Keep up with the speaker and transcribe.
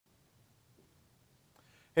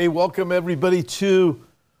Hey, welcome everybody to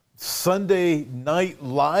Sunday Night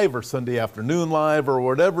Live or Sunday Afternoon Live or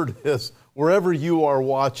whatever it is, wherever you are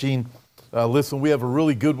watching. Listen, we have a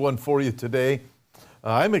really good one for you today.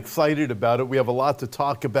 I'm excited about it. We have a lot to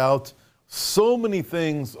talk about. So many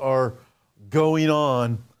things are going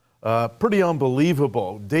on. Pretty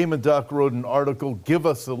unbelievable. Damon Duck wrote an article, Give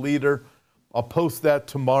Us a Leader. I'll post that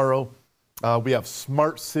tomorrow. We have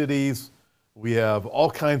smart cities. We have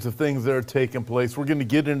all kinds of things that are taking place. We're going to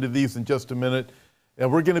get into these in just a minute.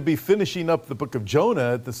 And we're going to be finishing up the book of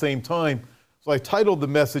Jonah at the same time. So I titled the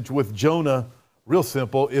message with Jonah, real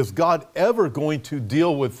simple, is God ever going to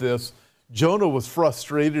deal with this? Jonah was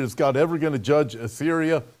frustrated. Is God ever going to judge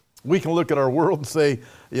Assyria? We can look at our world and say,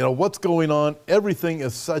 what's going on? Everything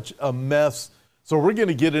is such a mess. So we're going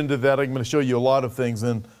to get into that. I'm going to show you a lot of things,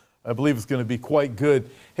 and I believe it's going to be quite good.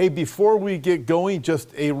 Hey, before we get going,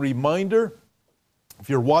 just a reminder, if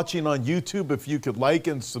you're watching on YouTube, if you could like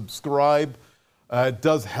and subscribe, it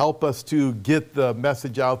does help us to get the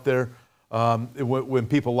message out there when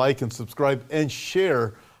people like and subscribe and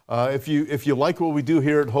share. If you like what we do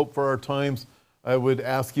here at Hope for Our Times, I would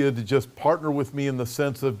ask you to just partner with me in the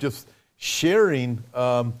sense of just sharing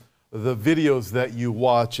the videos that you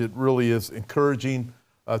watch. It really is encouraging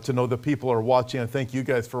to know that people are watching. I thank you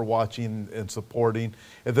guys for watching and supporting.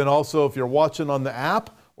 And then also, if you're watching on the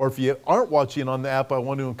app, or if you aren't watching on the app, I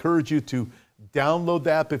want to encourage you to download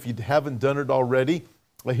the app if you haven't done it already.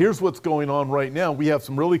 Here's what's going on right now. We have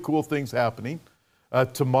some really cool things happening.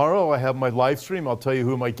 Tomorrow I have my live stream. I'll tell you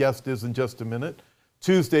who my guest is in just a minute.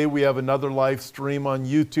 Tuesday we have another live stream on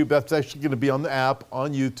YouTube. That's actually going to be on the app,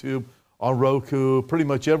 on YouTube, on Roku, pretty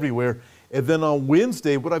much everywhere. And then on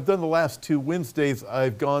Wednesday, what I've done the last 2 Wednesdays,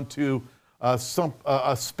 I've gone to a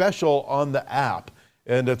special on the app.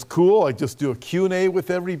 And it's cool. I just do a Q&A with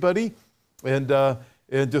everybody and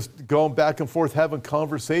just going back and forth, having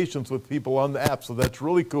conversations with people on the app. So that's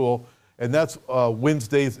really cool. And that's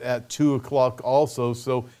Wednesdays at 2 o'clock also.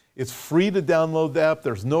 So it's free to download the app.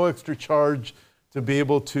 There's no extra charge to be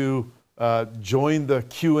able to join the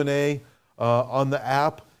Q&A on the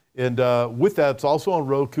app. And with that, it's also on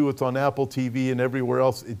Roku. It's on Apple TV and everywhere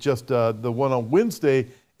else. It just, the one on Wednesday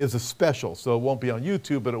is a special. So it won't be on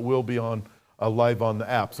YouTube, but it will be on live on the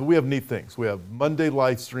app. So we have neat things. We have Monday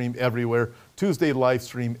live stream everywhere, Tuesday live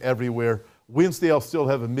stream everywhere. Wednesday I'll still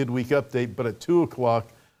have a midweek update, but at 2 o'clock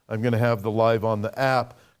I'm going to have the live on the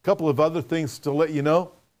app. A couple of other things to let you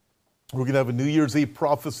know. We're going to have a New Year's Eve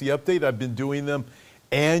prophecy update. I've been doing them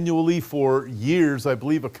annually for years, I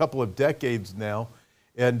believe a couple of decades now.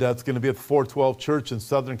 And it's going to be at the 412 Church in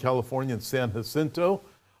Southern California in San Jacinto.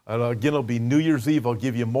 Again, it'll be New Year's Eve. I'll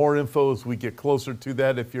give you more info as we get closer to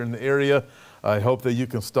that if you're in the area. I hope that you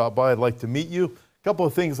can stop by. I'd like to meet you. A couple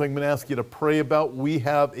of things I'm going to ask you to pray about. We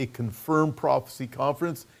have a Confirmed Prophecy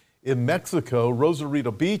Conference in Mexico,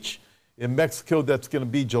 Rosarito Beach. In Mexico, that's going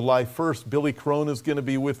to be July 1st. Billy Crone is going to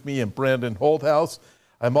be with me and Brandon Holthouse.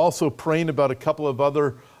 I'm also praying about a couple of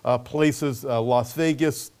other places, Las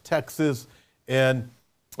Vegas, Texas, and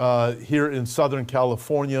here in Southern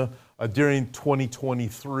California during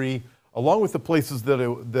 2023, along with the places that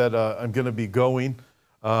I'm going to be going.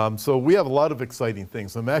 So we have a lot of exciting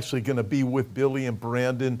things. I'm actually going to be with Billy and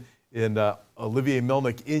Brandon and Olivier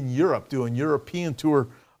Melnick in Europe, doing European tour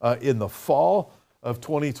in the fall of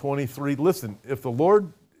 2023. Listen, if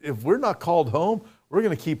we're not called home, we're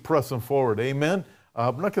going to keep pressing forward. Amen. We're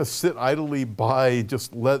not going to sit idly by,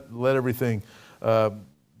 just let everything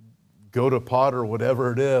go to pot or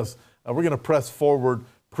whatever it is. We're going to press forward,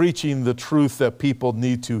 preaching the truth that people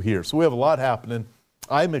need to hear. So we have a lot happening.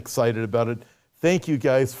 I'm excited about it. Thank you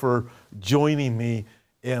guys for joining me,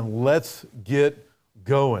 and let's get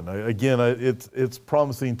going. Again, it's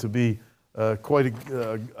promising to be quite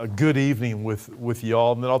a good evening with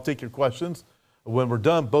y'all, and then I'll take your questions when we're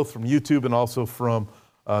done, both from YouTube and also from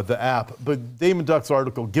the app. But Damon Duck's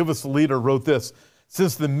article, Give Us a Leader, wrote this: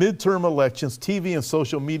 since the midterm elections, TV and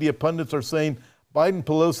social media pundits are saying Biden,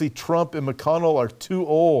 Pelosi, Trump, and McConnell are too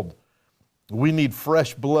old. We need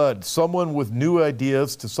fresh blood, someone with new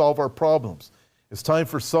ideas to solve our problems. It's time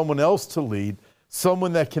for someone else to lead,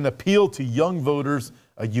 someone that can appeal to young voters,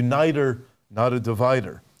 a uniter, not a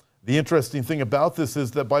divider. The interesting thing about this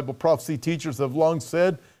is that Bible prophecy teachers have long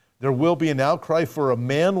said there will be an outcry for a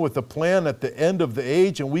man with a plan at the end of the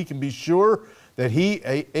age, and we can be sure that he,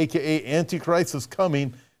 aka Antichrist, is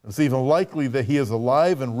coming. It's even likely that he is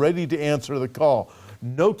alive and ready to answer the call.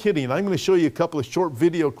 No kidding. I'm going to show you a couple of short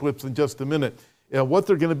video clips in just a minute. And what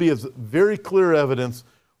they're going to be is very clear evidence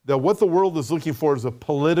that what the world is looking for is a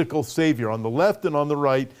political savior. On the left and on the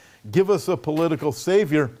right, give us a political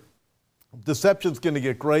savior. Deception's going to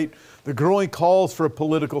get great. The growing calls for a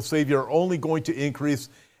political savior are only going to increase.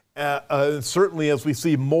 Certainly, as we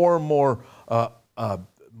see more and more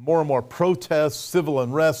protests, civil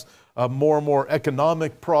unrest, more and more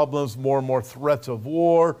economic problems, more and more threats of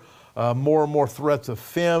war, more and more threats of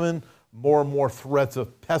famine, more and more threats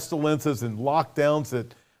of pestilences and lockdowns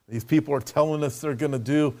that these people are telling us they're going to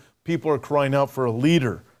do. People are crying out for a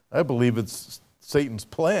leader. I believe it's Satan's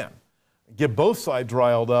plan. Get both sides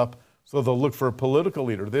riled up so they'll look for a political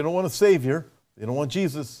leader. They don't want a savior. They don't want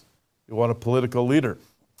Jesus. They want a political leader.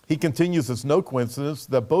 He continues, it's no coincidence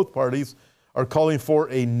that both parties are calling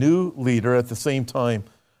for a new leader at the same time.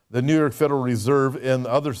 The New York Federal Reserve and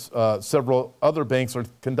several other banks are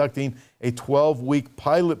conducting a 12-week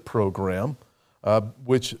pilot program,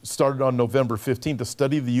 which started on November 15 to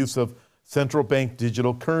study the use of central bank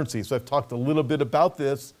digital currency. So I've talked a little bit about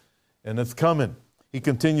this, and it's coming. He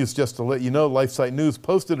continues, just to let you know, LifeSite News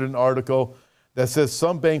posted an article that says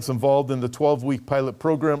some banks involved in the 12-week pilot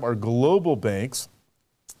program are global banks.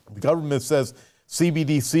 The government says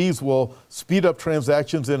CBDCs will speed up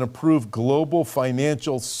transactions and improve global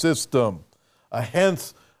financial system.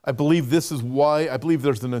 Hence, I believe this is why I believe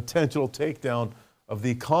there's an intentional takedown of the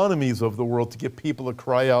economies of the world to get people to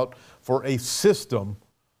cry out for a system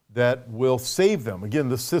that will save them. Again,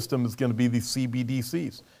 the system is going to be the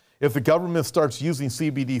CBDCs. If the government starts using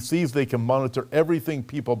CBDCs, they can monitor everything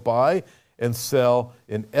people buy and sell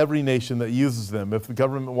in every nation that uses them. If the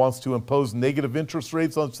government wants to impose negative interest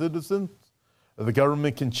rates on citizens, the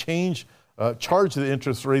government can charge the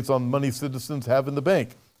interest rates on money citizens have in the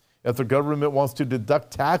bank. If the government wants to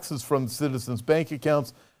deduct taxes from the citizens' bank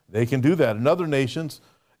accounts, they can do that. In other nations,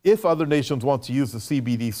 if other nations want to use the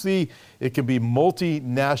CBDC, it can be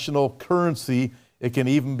multinational currency. It can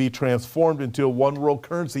even be transformed into a one world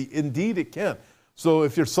currency. Indeed, it can. So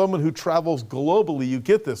if you're someone who travels globally, you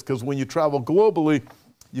get this, because when you travel globally,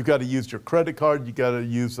 you got to use your credit card, you got to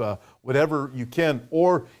use whatever you can,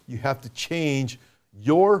 or you have to change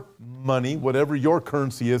your money, whatever your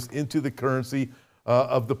currency is, into the currency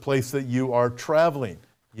of the place that you are traveling.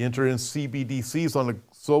 You enter in CBDCs on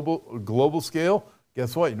a global scale,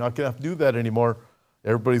 guess what? You're not going to have to do that anymore.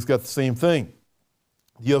 Everybody's got the same thing.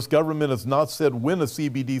 The U.S. government has not said when a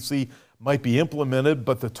CBDC might be implemented,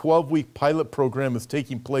 but the 12-week pilot program is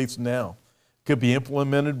taking place now. It could be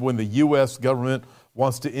implemented when the U.S. government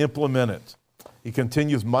wants to implement it. He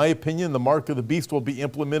continues, my opinion, the mark of the beast will be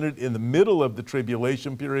implemented in the middle of the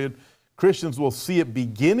tribulation period. Christians will see it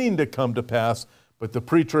beginning to come to pass, but the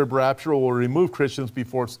pre-trib rapture will remove Christians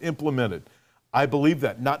before it's implemented. I believe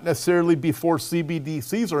that, not necessarily before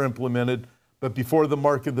CBDCs are implemented, but before the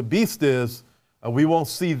mark of the beast is. We won't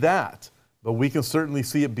see that, but we can certainly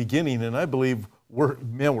see it beginning, and I believe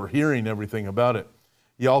we're hearing everything about it.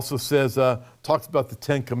 He also says, talks about the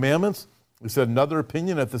 10 Commandments. We said another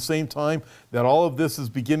opinion at the same time that all of this is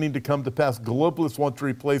beginning to come to pass. Globalists want to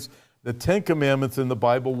replace the 10 Commandments in the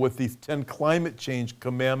Bible with these 10 climate change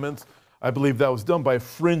commandments. I believe that was done by a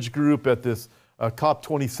fringe group at this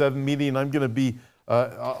COP27 meeting. I'm going to be,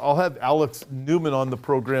 I'll have Alex Newman on the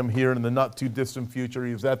program here in the not too distant future.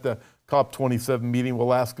 He was at the COP27 meeting.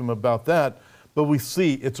 We'll ask him about that. But we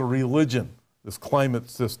see it's a religion, this climate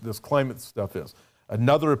stuff is.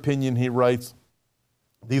 Another opinion, he writes,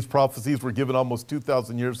 these prophecies were given almost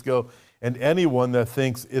 2,000 years ago, and anyone that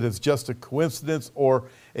thinks it is just a coincidence or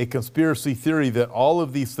a conspiracy theory that all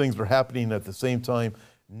of these things are happening at the same time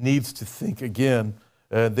needs to think again.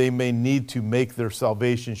 They may need to make their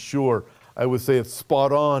salvation sure. I would say it's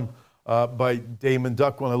spot on by Damon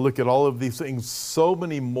Duck when I look at all of these things, so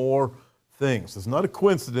many more things. It's not a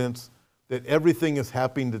coincidence that everything is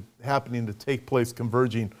happening to take place,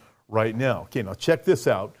 converging right now. Okay, now check this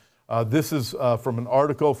out. This is from an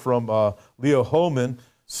article from Leo Hohmann,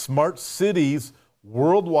 Smart Cities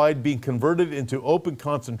Worldwide Being Converted into Open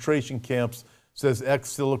Concentration Camps, says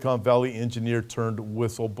ex-Silicon Valley engineer turned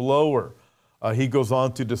whistleblower. He goes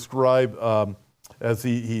on to describe, as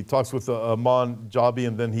he talks with Aman Jabi,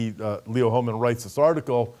 and then Leo Hohmann writes this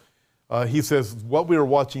article. He says, what we are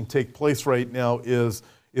watching take place right now is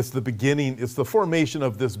the beginning, it's the formation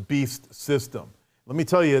of this beast system. Let me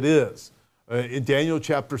tell you, it is. In Daniel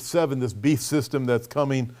chapter 7, this beast system that's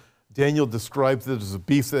coming, Daniel describes it as a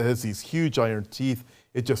beast that has these huge iron teeth.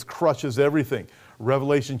 It just crushes everything.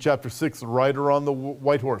 Revelation chapter 6, the rider on the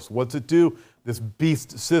white horse. What's it do? This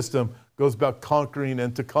beast system goes about conquering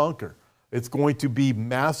and to conquer. It's going to be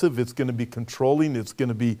massive. It's going to be controlling. It's going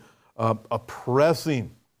to be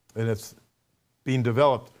oppressing. And it's being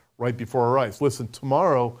developed right before our eyes. Listen,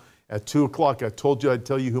 tomorrow at 2 o'clock, I told you I'd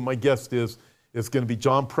tell you who my guest is. It's going to be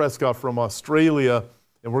John Prescott from Australia,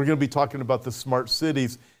 and we're going to be talking about the smart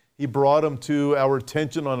cities. He brought them to our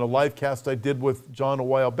attention on a live cast I did with John a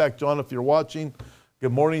while back. John, if you're watching,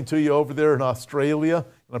 good morning to you over there in Australia.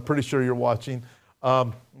 And I'm pretty sure you're watching.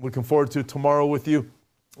 Looking forward to tomorrow with you.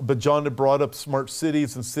 But John had brought up smart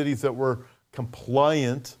cities and cities that were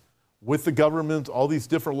compliant with the government, all these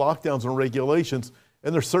different lockdowns and regulations.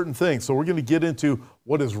 And there's certain things. So we're going to get into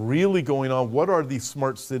what is really going on. What are these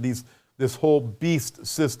smart cities, this whole beast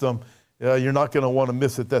system? You're not going to want to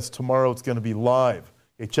miss it. That's tomorrow. It's going to be live.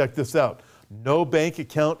 Okay, check this out. No bank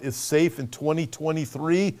account is safe in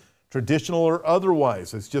 2023, traditional or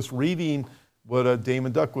otherwise. It's just reading what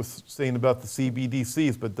Damon Duck was saying about the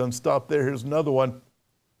CBDCs, but doesn't stop there. Here's another one.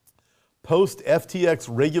 Post-FTX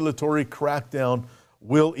regulatory crackdown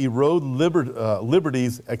will erode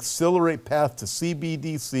liberties, accelerate path to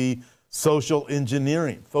CBDC social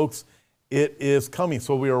engineering. Folks, it is coming.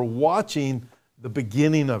 So we are watching the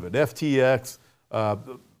beginning of it. FTX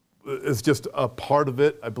is just a part of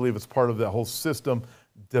it. I believe it's part of that whole system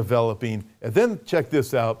developing. And then check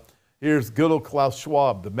this out. Here's good old Klaus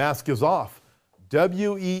Schwab. The mask is off.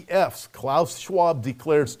 WEF's Klaus Schwab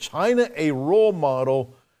declares China a role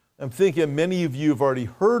model. I'm thinking many of you have already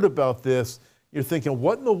heard about this. You're thinking,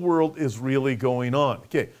 what in the world is really going on?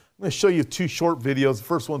 Okay, I'm going to show you two short videos. The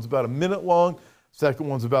first one's about a minute long. Second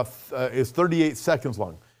one's is 38 seconds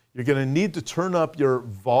long. You're going to need to turn up your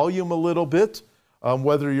volume a little bit,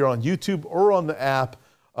 whether you're on YouTube or on the app.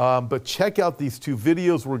 But check out these two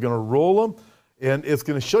videos. We're going to roll them, and it's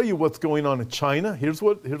going to show you what's going on in China. Here's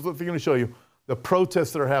what they're going to show you. The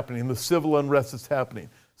protests that are happening, the civil unrest that's happening,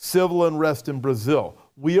 civil unrest in Brazil.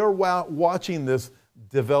 We are watching this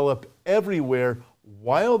develop everywhere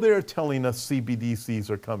while they're telling us CBDCs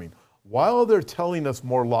are coming, while they're telling us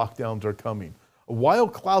more lockdowns are coming, while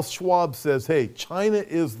Klaus Schwab says, hey, China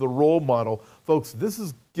is the role model. Folks,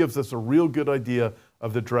 this gives us a real good idea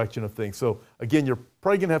of the direction of things. So again, you're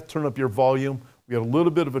probably going to have to turn up your volume. We had a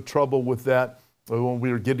little bit of a trouble with that when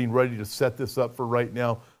we were getting ready to set this up for right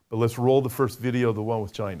now. But let's roll the first video, the one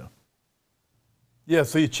with China. Yeah,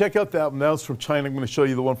 so you check out that one. That was from China. I'm going to show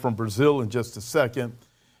you the one from Brazil in just a second.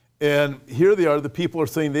 And here they are. The people are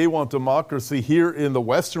saying they want democracy here in the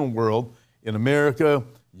Western world, in America,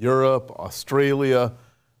 Europe, Australia.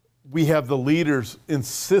 We have the leaders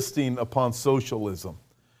insisting upon socialism.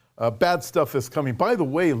 Bad stuff is coming. By the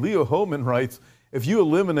way, Leo Hohmann writes, if you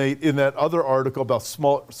eliminate in that other article about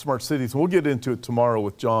smart cities, and we'll get into it tomorrow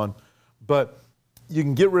with John, but you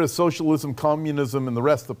can get rid of socialism, communism, and the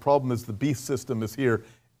rest. The problem is the beast system is here,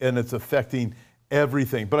 and it's affecting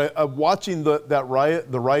everything. But watching the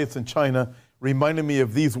riots in China reminded me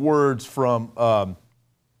of these words from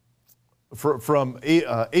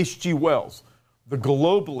H.G. Wells, the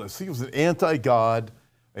globalist. He was an anti-God,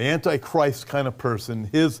 an anti-Christ kind of person.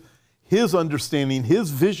 His understanding,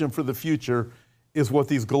 his vision for the future is what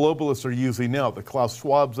these globalists are using now. The Klaus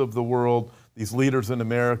Schwabs of the world, these leaders in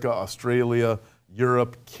America, Australia,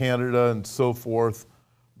 Europe, Canada, and so forth,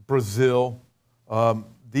 Brazil.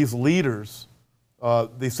 These leaders,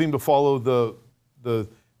 they seem to follow the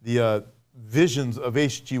visions of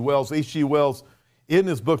H.G. Wells. H.G. Wells, in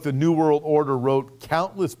his book, The New World Order, wrote,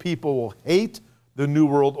 countless people will hate the New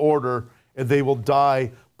World Order and they will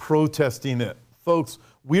die protesting it. Folks,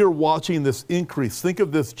 we are watching this increase. Think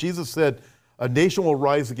of this. Jesus said, a nation will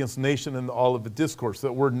rise against nation in all of the discourse.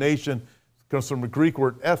 That word nation comes from a Greek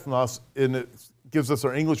word ethnos, and it gives us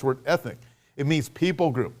our English word ethnic. It means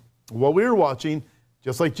people group. What we're watching,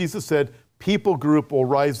 just like Jesus said, people group will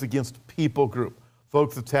rise against people group.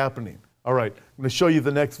 Folks, it's happening. All right, I'm going to show you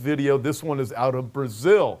the next video. This one is out of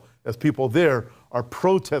Brazil, as people there are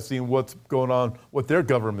protesting what's going on, what their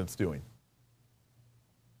government's doing.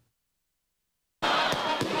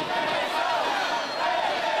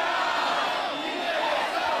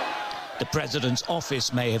 The president's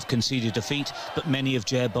office may have conceded defeat, but many of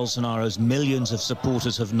Jair Bolsonaro's millions of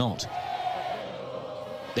supporters have not.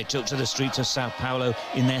 They took to the streets of Sao Paulo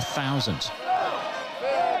in their thousands.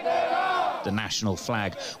 The national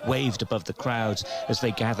flag waved above the crowds as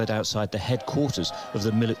they gathered outside the headquarters of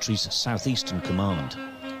the military's Southeastern Command.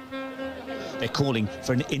 They're calling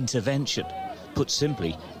for an intervention. Put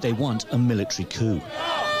simply, they want a military coup.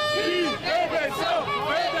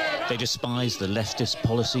 They despise the leftist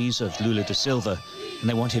policies of Lula da Silva, and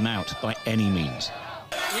they want him out by any means.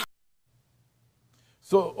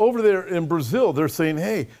 So over there in Brazil, they're saying,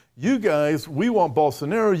 hey, you guys, we want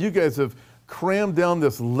Bolsonaro. You guys have crammed down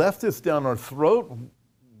this leftist down our throat.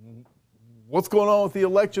 What's going on with the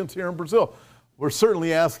elections here in Brazil? We're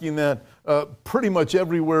certainly asking that pretty much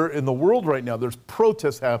everywhere in the world right now. There's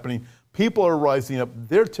protests happening. People are rising up.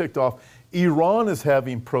 They're ticked off. Iran is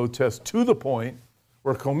having protests to the point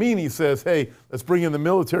where Khomeini says, hey, let's bring in the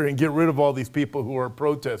military and get rid of all these people who are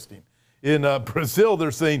protesting. In Brazil,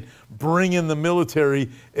 they're saying, bring in the military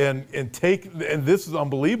and this is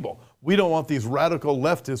unbelievable. We don't want these radical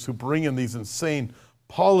leftists who bring in these insane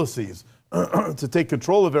policies to take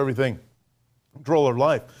control of everything, control our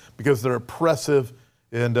life, because they're oppressive,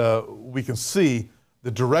 and we can see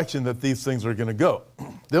the direction that these things are going to go.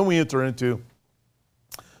 Then we enter into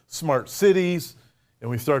smart cities, and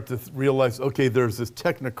we start to realize, okay, there's this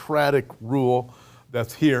technocratic rule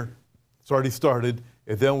that's here. It's already started.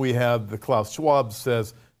 And then we have the Klaus Schwab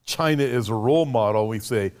says, China is a role model. We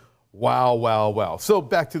say, wow, wow, wow. So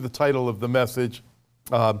back to the title of the message.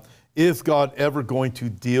 Is God ever going to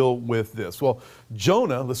deal with this? Well,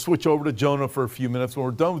 Jonah, let's switch over to Jonah for a few minutes. When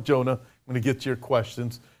we're done with Jonah, I'm going to get to your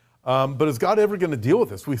questions. But is God ever going to deal with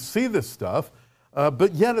this? We see this stuff,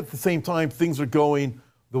 but yet at the same time, things are going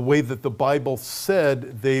the way that the Bible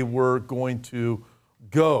said they were going to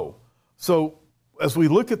go. So as we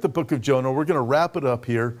look at the book of Jonah, we're going to wrap it up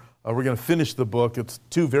here. We're going to finish the book. It's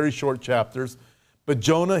 2 very short chapters. But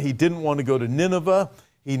Jonah, he didn't want to go to Nineveh.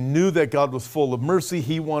 He knew that God was full of mercy.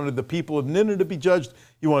 He wanted the people of Nineveh to be judged.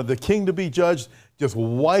 He wanted the king to be judged. Just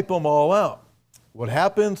wipe them all out. What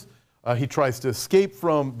happens? He tries to escape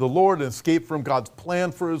from the Lord and escape from God's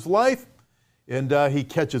plan for his life. And he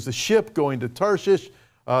catches a ship going to Tarshish.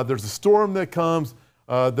 There's a storm that comes.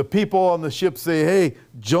 The people on the ship say, hey,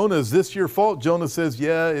 Jonah, is this your fault? Jonah says,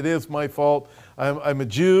 yeah, it is my fault. I'm a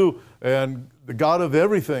Jew, and the God of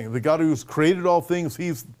everything, the God who's created all things,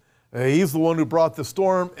 he's the one who brought the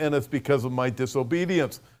storm, and it's because of my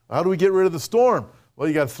disobedience. How do we get rid of the storm? Well,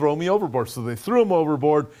 you got to throw me overboard. So they threw him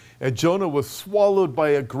overboard, and Jonah was swallowed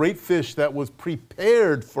by a great fish that was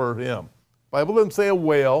prepared for him. The Bible doesn't say a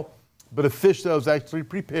whale, but a fish that was actually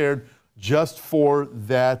prepared just for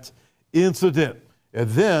that incident. And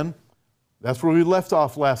then, that's where we left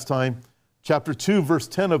off last time, chapter 2, verse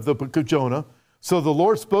 10 of the book of Jonah. So the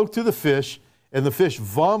Lord spoke to the fish, and the fish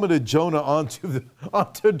vomited Jonah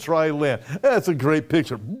onto dry land. That's a great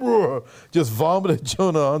picture. Just vomited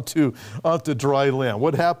Jonah onto dry land.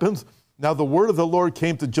 What happens? Now the word of the Lord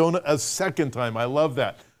came to Jonah a second time. I love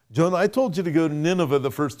that. Jonah, I told you to go to Nineveh the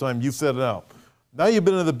first time. You said no. Now you've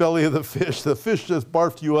been in the belly of the fish. The fish just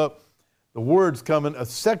barfed you up. The word's coming a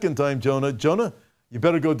second time, Jonah. Jonah, you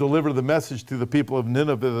better go deliver the message to the people of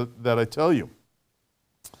Nineveh that I tell you.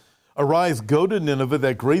 Arise, go to Nineveh,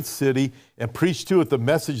 that great city, and preach to it the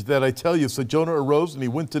message that I tell you. So Jonah arose and he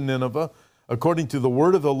went to Nineveh, according to the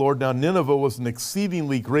word of the Lord. Now Nineveh was an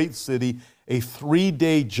exceedingly great city, a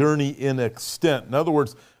 3-day journey in extent. In other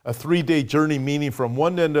words, a 3-day journey, meaning from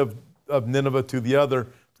one end of Nineveh to the other.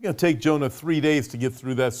 It's going to take Jonah 3 days to get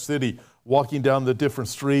through that city, walking down the different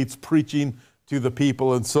streets, preaching to the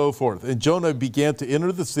people, and so forth. And Jonah began to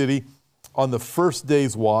enter the city on the first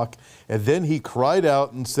day's walk, and then he cried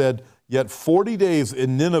out and said, yet 40 days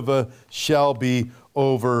in Nineveh shall be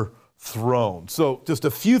overthrown. So just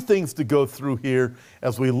a few things to go through here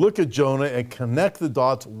as we look at Jonah and connect the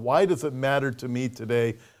dots. Why does it matter to me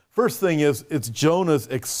today? First thing is, it's Jonah's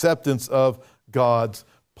acceptance of God's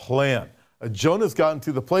plan. Jonah's gotten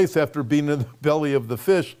to the place after being in the belly of the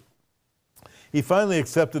fish. He finally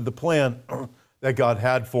accepted the plan that God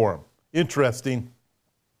had for him. Interesting.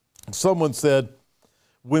 Someone said,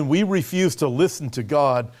 when we refuse to listen to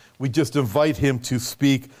God, we just invite him to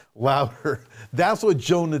speak louder. That's what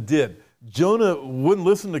Jonah did. Jonah wouldn't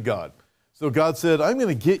listen to God. So God said, I'm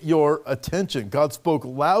going to get your attention. God spoke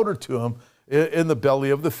louder to him in the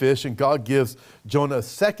belly of the fish, and God gives Jonah a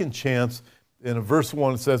second chance. In verse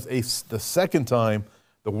 1, it says, the second time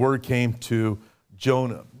the word came to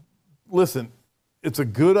Jonah. Listen, it's a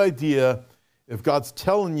good idea if God's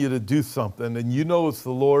telling you to do something and you know it's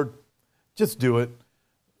the Lord, just do it,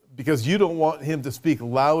 because you don't want him to speak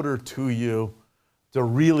louder to you to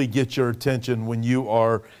really get your attention when you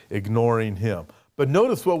are ignoring him. But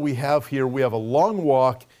notice what we have here. We have a long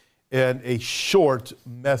walk and a short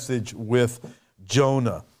message with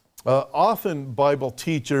Jonah. Often Bible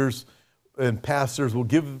teachers and pastors will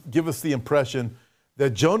give us the impression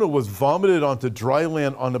that Jonah was vomited onto dry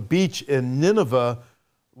land on a beach in Nineveh.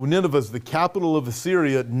 Nineveh is the capital of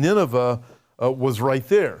Assyria. Nineveh was right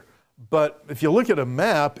there. But if you look at a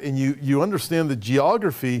map and you understand the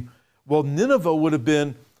geography, well, Nineveh would have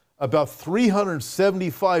been about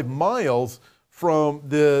 375 miles from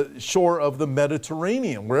the shore of the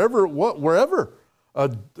Mediterranean, wherever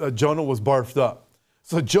Jonah was barfed up.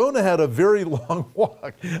 So Jonah had a very long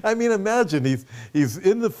walk. I mean, imagine he's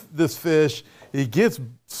in this fish, he gets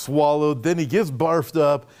swallowed, then he gets barfed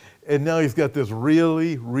up, and now he's got this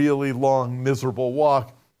really, really long, miserable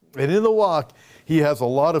walk. And in the walk, he has a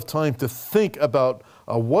lot of time to think about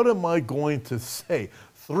What am I going to say?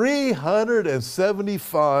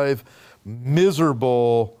 375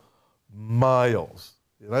 miserable miles.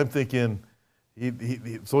 And I'm thinking,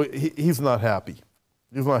 he's not happy.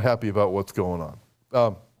 He's not happy about what's going on.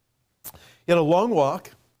 He had a long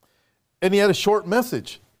walk, and he had a short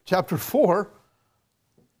message. Chapter 4,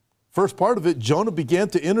 first part of it, Jonah began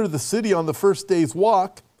to enter the city on the first day's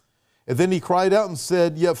walk, and then he cried out and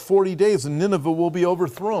said, yet 40 days and Nineveh will be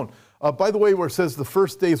overthrown. By the way, where it says the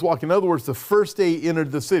first day's walk, in other words, the first day he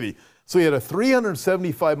entered the city. So he had a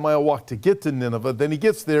 375-mile walk to get to Nineveh. Then he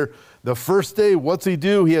gets there. The first day, what's he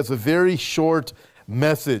do? He has a very short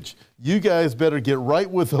message. You guys better get right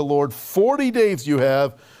with the Lord. 40 days you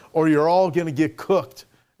have, or you're all going to get cooked.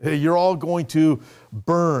 You're all going to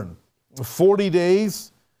burn. 40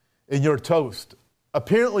 days, and you're toast.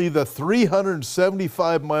 Apparently, the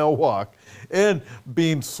 375-mile walk and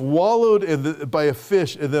being swallowed by a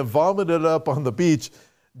fish and then vomited up on the beach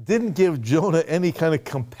didn't give Jonah any kind of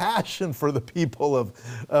compassion for the people of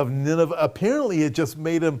Nineveh. Apparently, it just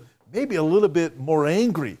made him maybe a little bit more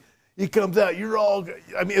angry. He comes out,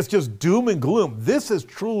 it's just doom and gloom. This is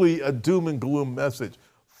truly a doom and gloom message.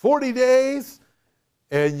 40 days,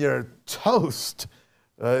 and you're toast.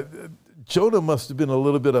 Jonah must have been a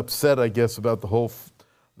little bit upset, I guess, about the whole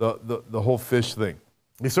fish thing.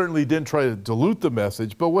 He certainly didn't try to dilute the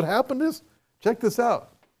message, but what happened is, check this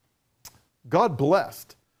out. God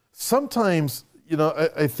blessed. Sometimes,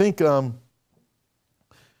 I think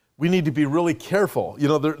we need to be really careful.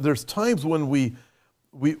 There's times when we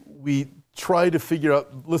try to figure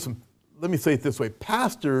out, listen, let me say it this way.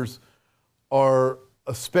 Pastors are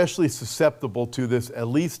especially susceptible to this, at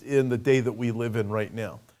least in the day that we live in right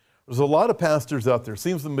now. There's a lot of pastors out there.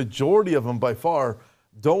 Seems the majority of them by far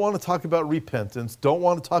don't want to talk about repentance, don't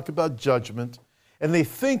want to talk about judgment, and they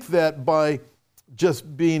think that by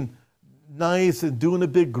just being nice and doing a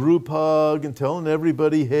big group hug and telling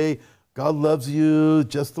everybody, hey, God loves you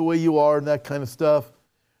just the way you are and that kind of stuff,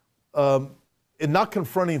 and not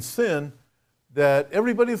confronting sin, that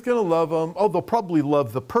everybody's going to love them. Oh, they'll probably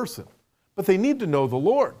love the person, but they need to know the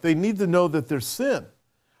Lord. They need to know that there's sin.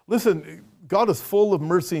 Listen, God is full of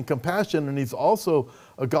mercy and compassion, and he's also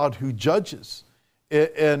a God who judges.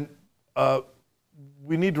 And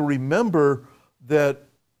we need to remember that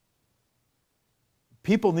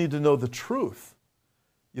people need to know the truth.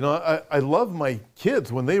 I love my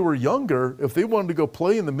kids. When they were younger, if they wanted to go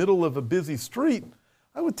play in the middle of a busy street,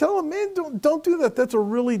 I would tell them, man, don't do that. That's a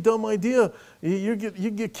really dumb idea. You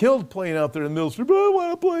get killed playing out there in the middle of the street. But I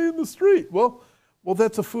want to play in the street. Well,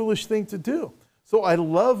 that's a foolish thing to do. So I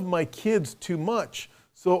love my kids too much.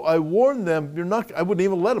 So I warn them, I wouldn't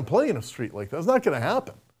even let them play in a street like that. It's not going to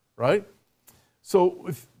happen, right? So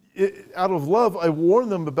out of love, I warn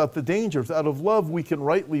them about the dangers. Out of love, we can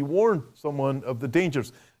rightly warn someone of the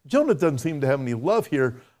dangers. Jonah doesn't seem to have any love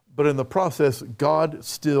here, but in the process, God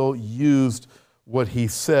still used what he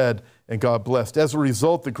said, and God blessed. As a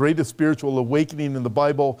result, the greatest spiritual awakening in the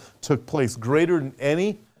Bible took place, greater than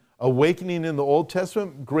any awakening in the Old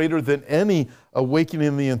Testament, greater than any awakening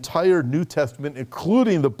in the entire New Testament,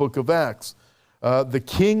 including the book of Acts. The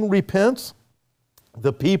king repents,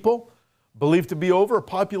 the people, believed to be over a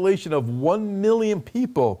population of 1 million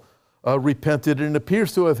people repented, and it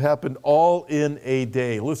appears to have happened all in a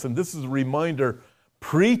day. Listen, this is a reminder,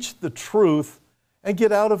 preach the truth and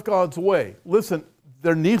get out of God's way. Listen,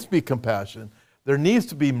 there needs to be compassion. There needs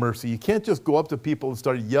to be mercy. You can't just go up to people and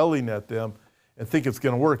start yelling at them and think it's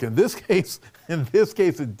going to work. In this case,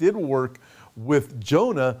 it did work with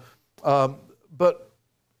Jonah, but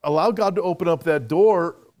allow God to open up that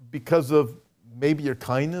door because of maybe your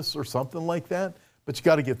kindness or something like that, but you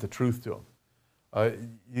got to get the truth to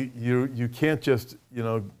them. You can't just,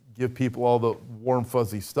 give people all the warm,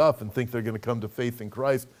 fuzzy stuff and think they're going to come to faith in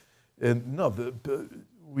Christ. And no,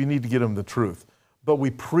 we need to get them the truth. But we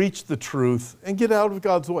preach the truth and get out of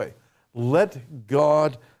God's way. Let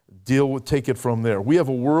God take it from there. We have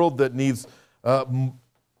a world that needs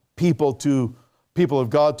people of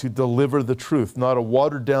God to deliver the truth, not a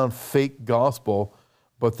watered down fake gospel,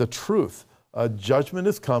 but the truth. Judgment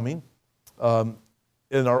is coming, and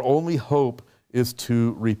our only hope is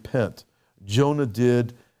to repent. Jonah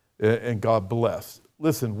did, and God blessed.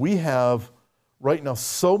 Listen, we have right now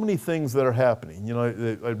so many things that are happening.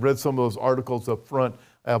 I read some of those articles up front.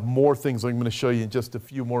 I have more things I'm going to show you in just a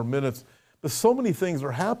few more minutes. But so many things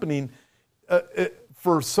are happening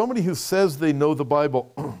for somebody who says they know the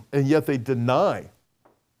Bible and yet they deny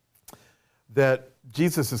that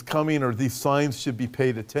Jesus is coming or these signs should be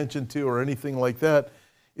paid attention to or anything like that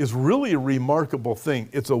is really a remarkable thing.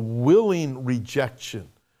 It's a willing rejection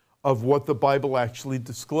of what the Bible actually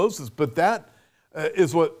discloses. But that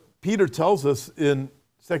is what Peter tells us in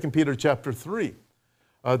 2 Peter chapter 3,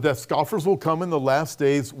 that scoffers will come in the last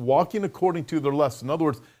days walking according to their lusts. In other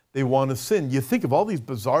words, they want to sin. You think of all these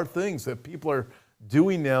bizarre things that people are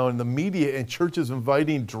doing now in the media and churches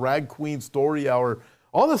inviting drag queen story hour.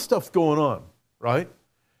 All this stuff's going on, right?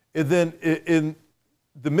 And then in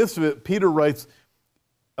the midst of it, Peter writes,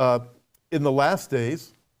 in the last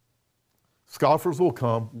days, scoffers will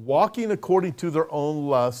come, walking according to their own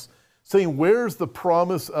lusts, saying, where's the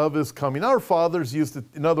promise of his coming? Our fathers used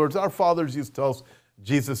to tell us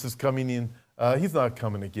Jesus is coming in. He's not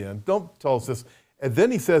coming again. Don't tell us this. And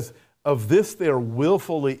then he says, of this they are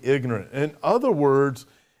willfully ignorant. In other words,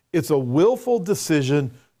 it's a willful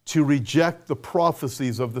decision to reject the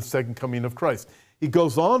prophecies of the second coming of Christ. He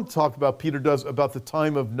goes on to talk about, Peter does, about the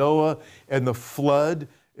time of Noah and the flood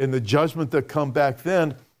and the judgment that come back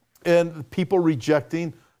then, and people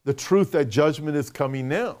rejecting the truth that judgment is coming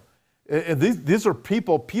now. And these are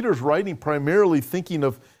people, Peter's writing primarily thinking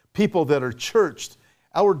of people that are churched.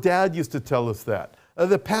 Our dad used to tell us that.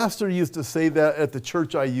 The pastor used to say that at the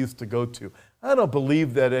church I used to go to. I don't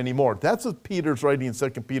believe that anymore. That's what Peter's writing in 2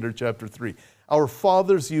 Peter chapter 3. Our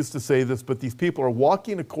fathers used to say this, but these people are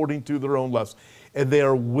walking according to their own lusts, and they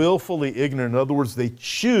are willfully ignorant. In other words, they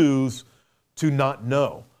choose to not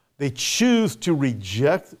know. They choose to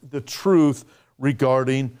reject the truth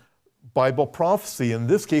regarding Bible prophecy. In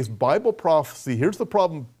this case, Bible prophecy, here's the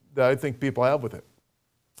problem that I think people have with it.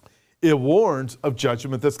 It warns of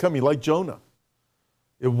judgment that's coming, like Jonah.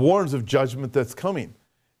 It warns of judgment that's coming.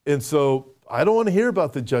 And so I don't want to hear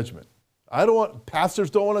about the judgment. Pastors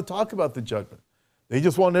don't want to talk about the judgment. They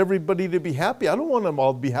just want everybody to be happy. I don't want them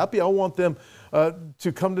all to be happy. I want them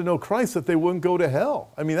to come to know Christ, that they wouldn't go to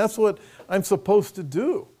hell. I mean, that's what I'm supposed to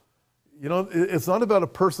do. You know, it's not about a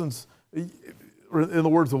person's, in the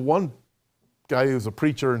words of one guy who's a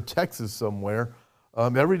preacher in Texas somewhere,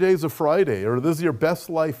 every day is a Friday, or this is your best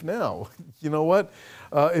life now. You know what?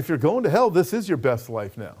 If you're going to hell, this is your best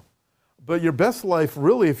life now. But your best life,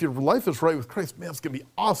 really, if your life is right with Christ, man, it's going to be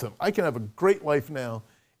awesome. I can have a great life now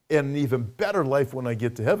and an even better life when I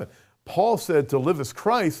get to heaven. Paul said to live is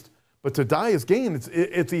Christ, but to die is gain.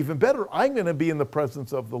 It's even better. I'm going to be in the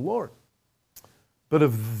presence of the Lord. But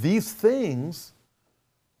of these things,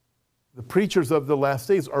 the preachers of the last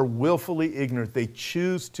days are willfully ignorant. They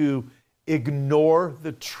choose to ignore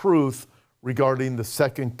the truth regarding the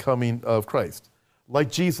second coming of Christ.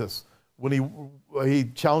 Like Jesus, when he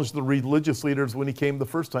challenged the religious leaders when he came the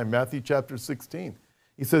first time, Matthew chapter 16.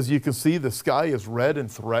 He says, you can see the sky is red and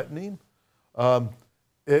threatening,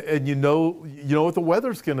 and you know what the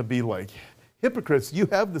weather's going to be like. Hypocrites, you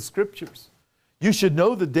have the scriptures. You should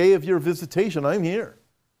know the day of your visitation. I'm here.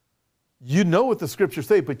 You know what the scriptures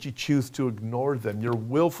say, but you choose to ignore them. You're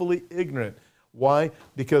willfully ignorant. Why?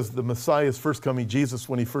 Because the Messiah's first coming, Jesus,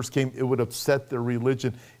 when he first came, it would upset their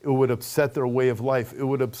religion. It would upset their way of life. It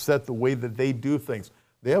would upset the way that they do things.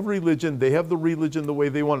 They have religion. They have the religion the way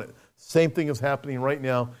they want it. Same thing is happening right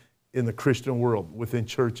now in the Christian world, within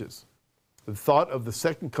churches. The thought of the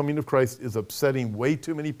second coming of Christ is upsetting way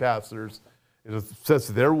too many pastors. It upsets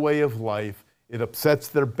their way of life. It upsets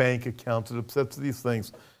their bank accounts. It upsets these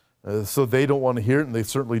things. So they don't want to hear it, and they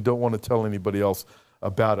certainly don't want to tell anybody else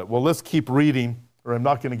about it. Well, let's keep reading, or I'm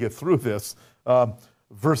not going to get through this.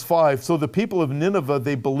 Verse 5, so the people of Nineveh,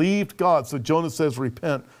 they believed God. So Jonah says,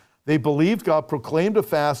 repent. They believed God, proclaimed a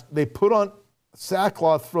fast. They put on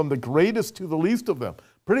sackcloth from the greatest to the least of them,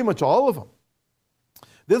 pretty much all of them.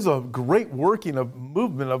 This is a great working of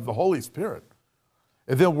movement of the Holy Spirit.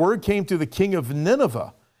 And then word came to the king of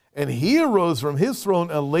Nineveh, and he arose from his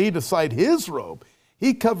throne and laid aside his robe.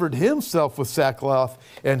 He covered himself with sackcloth,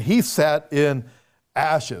 and he sat in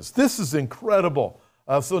ashes. This is incredible.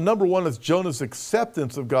 So number one is Jonah's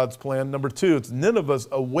acceptance of God's plan. Number two, it's Nineveh's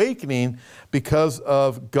awakening because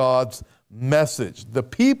of God's message. The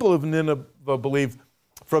people of Nineveh believed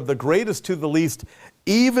from the greatest to the least,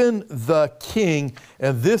 even the king,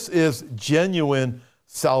 and this is genuine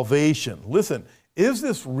salvation. Listen, is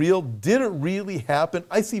this real? Did it really happen?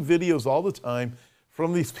 I see videos all the time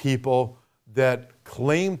from these people that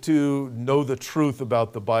claim to know the truth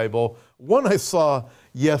about the Bible. One I saw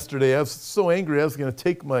yesterday, I was so angry I was going to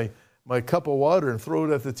take my cup of water and throw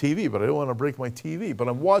it at the TV, but I don't want to break my TV. But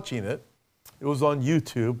I'm watching it. It was on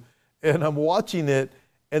YouTube, and I'm watching it,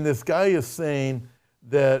 and this guy is saying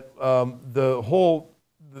that the whole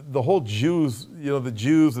Jews, the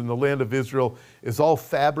Jews in the land of Israel is all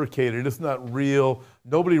fabricated. It's not real.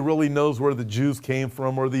 Nobody really knows where the Jews came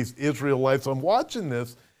from or these Israelites. I'm watching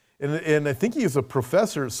this, and I think he's a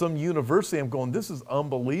professor at some university. I'm going, this is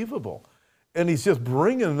unbelievable. And he's just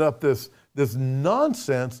bringing up this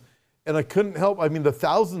nonsense. And I couldn't help, I mean, the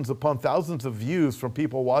thousands upon thousands of views from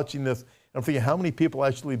people watching this. I'm thinking, how many people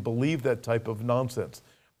actually believe that type of nonsense?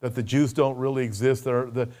 That the Jews don't really exist.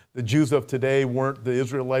 The Jews of today weren't the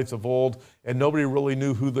Israelites of old, and nobody really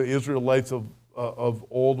knew who the Israelites of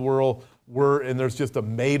old world were, and there's just a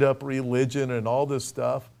made-up religion and all this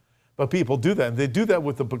stuff. But people do that, and they do that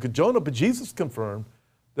with the book of Jonah, but Jesus confirmed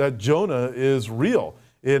that Jonah is real.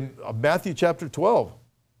 In Matthew chapter 12,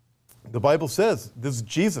 the Bible says, this is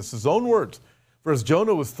Jesus, his own words, "For as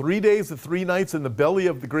Jonah was 3 days and 3 nights in the belly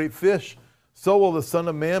of the great fish, so will the Son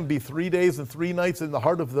of Man be 3 days and 3 nights in the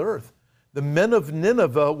heart of the earth. The men of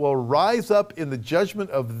Nineveh will rise up in the judgment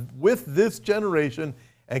with this generation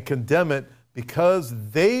and condemn it, because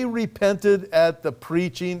they repented at the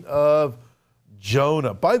preaching of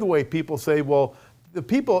Jonah." By the way, people say, well, it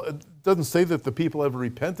doesn't say that the people ever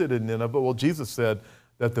repented in Nineveh. Well, Jesus said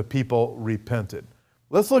that the people repented.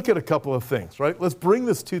 Let's look at a couple of things, right? Let's bring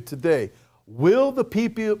this to today. Will the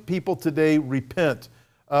people today repent?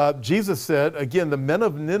 Jesus said, again, the men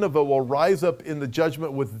of Nineveh will rise up in the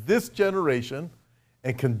judgment with this generation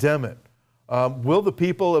and condemn it. Will the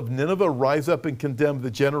people of Nineveh rise up and condemn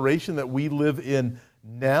the generation that we live in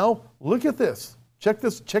now? Look at this.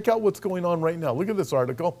 Check out what's going on right now. Look at this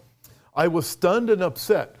article. "I was stunned and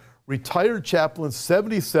upset. Retired chaplain,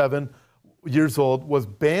 77 years old, was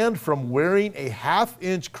banned from wearing a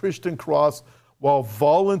half-inch Christian cross while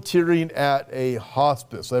volunteering at a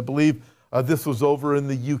hospice." I believe this was over in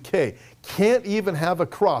the UK. Can't even have a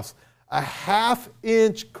cross, a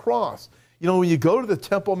half-inch cross. You know, when you go to the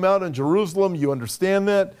Temple Mount in Jerusalem, you understand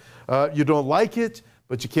that. You don't like it,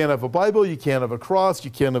 but you can't have a Bible, you can't have a cross,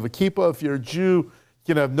 you can't have a kippah if you're a Jew. You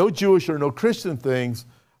can have no Jewish or no Christian things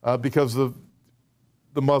because of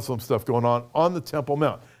the Muslim stuff going on the Temple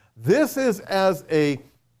Mount. This is as a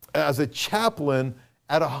chaplain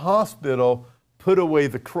at a hospital, put away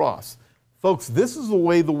the cross. Folks, this is the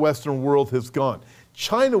way the Western world has gone.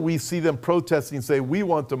 China, we see them protesting, say, we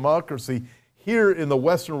want democracy. Here in the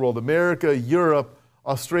Western world, America, Europe,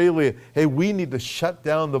 Australia, hey, we need to shut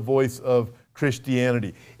down the voice of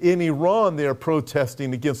Christianity. In Iran, they are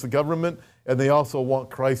protesting against the government, and they also want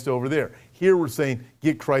Christ over there. Here we're saying,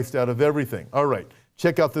 get Christ out of everything. All right,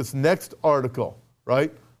 check out this next article,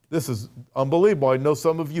 right? This is unbelievable. I know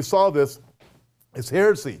some of you saw this. It's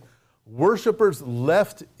heresy. Worshippers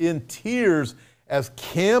left in tears as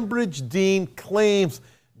Cambridge dean claims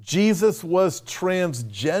Jesus was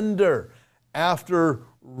transgender after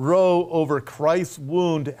row over Christ's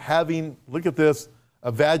wound having, look at this,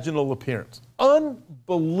 a vaginal appearance.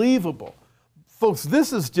 Unbelievable. Folks,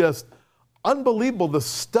 this is just unbelievable. The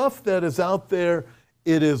stuff that is out there,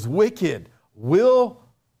 it is wicked. Will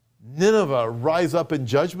Nineveh rise up in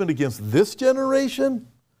judgment against this generation?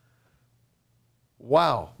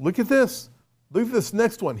 Wow, look at this. Look at this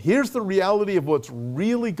next one. Here's the reality of what's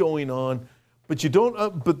really going on, but you don't,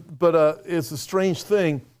 it's a strange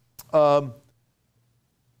thing. The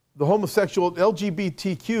homosexual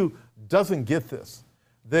LGBTQ doesn't get this.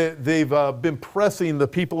 They've been pressing the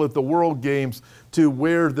people at the World Games to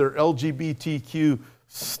wear their LGBTQ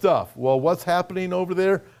stuff. Well, what's happening over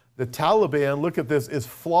there? The Taliban, look at this, is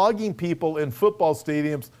flogging people in football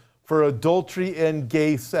stadiums for adultery and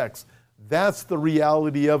gay sex. That's the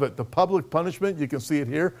reality of it. The public punishment, you can see it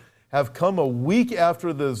here, have come a week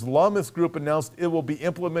after the Islamist group announced it will be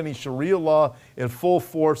implementing Sharia law in full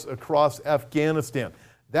force across Afghanistan.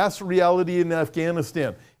 That's the reality in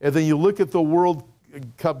Afghanistan. And then you look at the World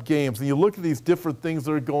Cup games and you look at these different things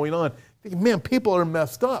that are going on, think, man, people are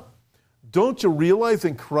messed up. Don't you realize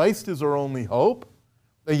in Christ is our only hope?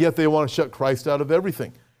 And yet they want to shut Christ out of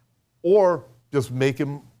everything. Or just make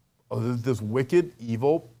him this wicked,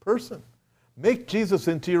 evil person. Make Jesus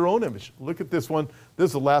into your own image. Look at this one. This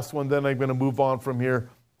is the last one, then I'm going to move on from here.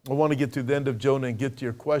 I want to get to the end of Jonah and get to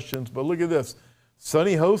your questions, but look at this.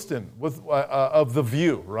 Sonny Hostin with, of The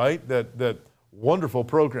View, right? That wonderful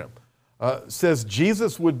program. Says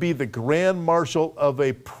Jesus would be the grand marshal of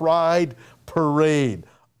a pride parade.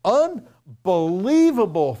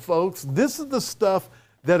 Unbelievable, folks. This is the stuff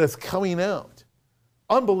that is coming out.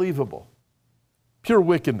 Unbelievable. Pure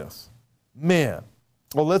wickedness. Man.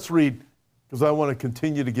 Well, let's read, because I want to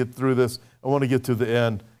continue to get through this. I want to get to the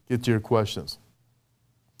end, get to your questions.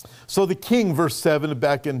 So the king, verse 7,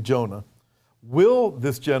 back in Jonah, will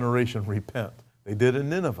this generation repent? They did in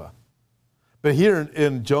Nineveh. But here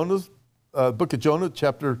in Jonah's, book of Jonah,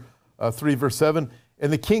 chapter 3, verse 7,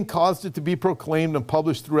 and the king caused it to be proclaimed and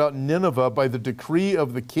published throughout Nineveh by the decree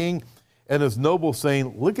of the king and his nobles,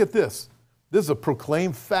 saying, look at this. This is a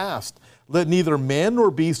proclaimed fast. Let neither man nor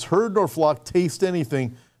beast, herd nor flock taste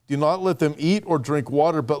anything. Do not let them eat or drink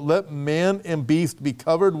water, but let man and beast be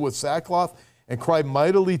covered with sackcloth and cry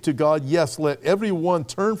mightily to God. Yes, let every one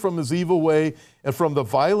turn from his evil way and from the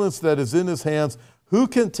violence that is in his hands. Who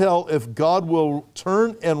can tell if God will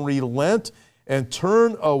turn and relent and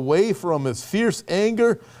turn away from his fierce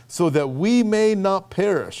anger so that we may not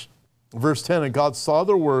perish? Verse 10, and God saw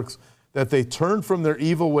their works, that they turned from their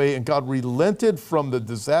evil way, and God relented from the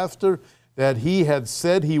disaster that he had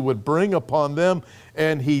said he would bring upon them,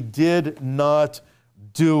 and he did not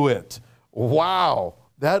do it. Wow,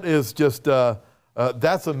 that is just,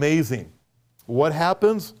 that's amazing. What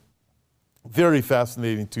happens? Very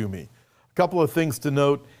fascinating to me. A couple of things to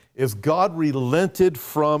note is God relented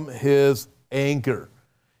from his anger.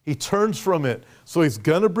 He turns from it. So he's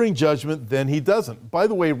going to bring judgment, then he doesn't. By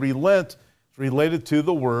the way, relent is related to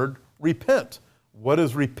the word repent. What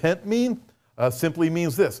does repent mean? Simply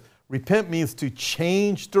means this. Repent means to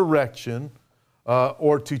change direction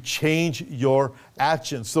or to change your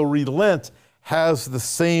action. So relent has the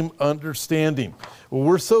same understanding. Well,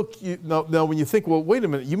 we're so now when you think, well, wait a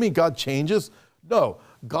minute, you mean God changes? No,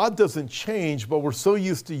 God doesn't change, but we're so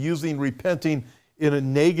used to using repenting in a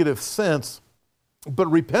negative sense. But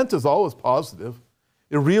repent is always positive.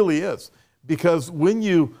 It really is. Because when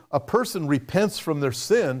a person repents from their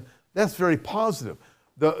sin, that's very positive.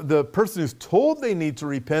 The person who's told they need to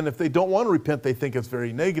repent, if they don't want to repent, they think it's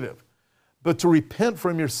very negative. But to repent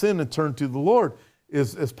from your sin and turn to the Lord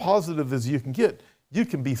is as positive as you can get. You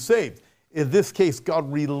can be saved. In this case,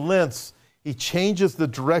 God relents. He changes the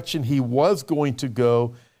direction he was going to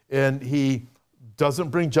go, and he doesn't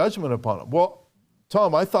bring judgment upon him. Well,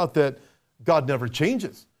 Tom, I thought that God never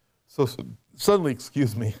changes. So suddenly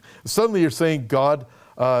you're saying God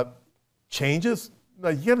changes? Now,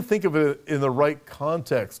 you got to think of it in the right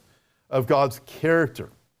context of God's character.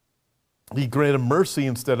 He granted mercy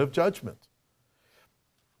instead of judgment.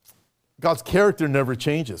 God's character never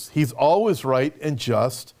changes. He's always right and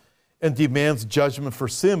just and demands judgment for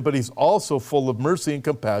sin, but he's also full of mercy and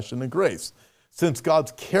compassion and grace. Since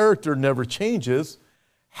God's character never changes,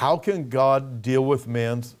 how can God deal with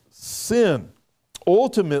man's sin?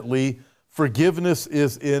 Ultimately, forgiveness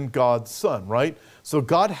is in God's Son, right? So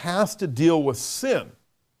God has to deal with sin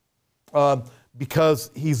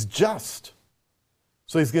because he's just.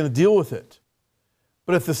 So he's going to deal with it.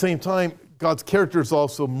 But at the same time, God's character is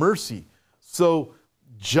also mercy. So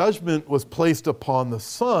judgment was placed upon the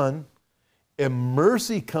Son, and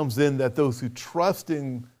mercy comes in that those who trust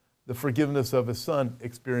in the forgiveness of his Son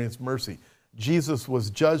experience mercy. Jesus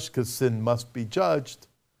was judged because sin must be judged,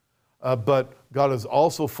 but God is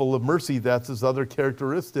also full of mercy. That's his other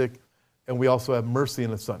characteristic, and we also have mercy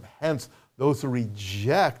in his Son. Hence, those who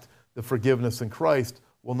reject the forgiveness in Christ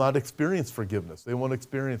will not experience forgiveness. They won't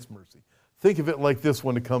experience mercy. Think of it like this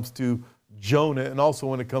when it comes to Jonah and also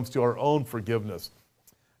when it comes to our own forgiveness.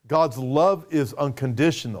 God's love is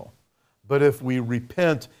unconditional, but if we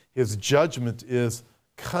repent, his judgment is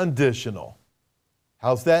conditional.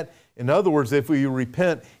 How's that? In other words, if we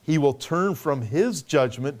repent, he will turn from his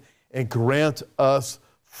judgment and grant us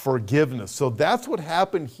forgiveness. So that's what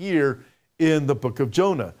happened here in the book of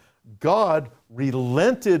Jonah. God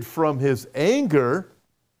relented from his anger,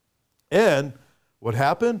 and what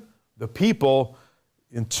happened? The people,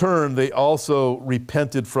 in turn, they also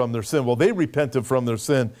repented from their sin. Well, they repented from their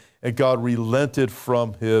sin, and God relented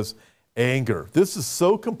from his anger. This is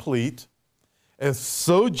so complete and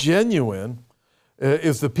so genuine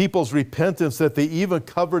is the people's repentance that they even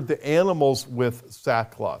covered the animals with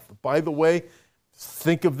sackcloth. By the way,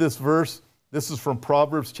 think of this verse. This is from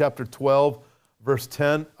Proverbs chapter 12, verse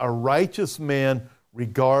 10. A righteous man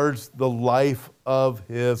regards the life of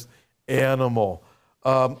his animal.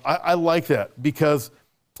 I like that because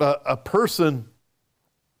a person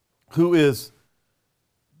who is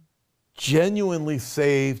genuinely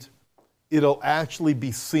saved, it'll actually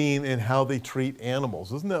be seen in how they treat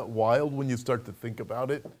animals. Isn't that wild when you start to think about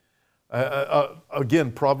it?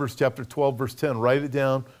 Again, Proverbs chapter 12, verse 10, write it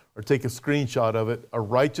down or take a screenshot of it. A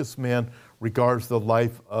righteous man regards the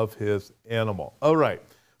life of his animal. All right,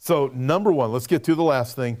 so number one, let's get to the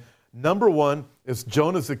last thing. Number one is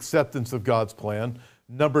Jonah's acceptance of God's plan.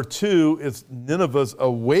 Number two is Nineveh's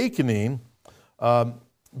awakening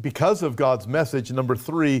because of God's message. Number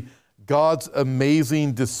three, God's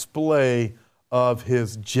amazing display of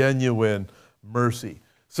his genuine mercy.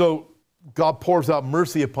 So God pours out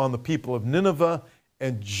mercy upon the people of Nineveh,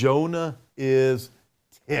 and Jonah is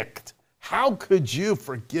ticked. How could you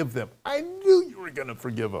forgive them? I knew you were going to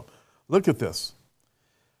forgive them. Look at this.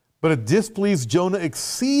 But it displeased Jonah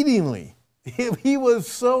exceedingly. He was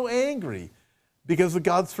so angry because of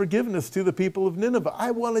God's forgiveness to the people of Nineveh.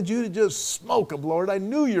 I wanted you to just smoke them, Lord. I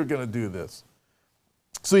knew you were going to do this.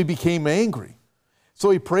 So he became angry. So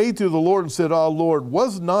he prayed to the Lord and said, "Oh Lord,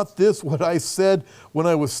 was not this what I said when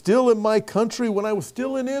I was still in my country, when I was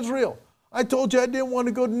still in Israel? I told you I didn't want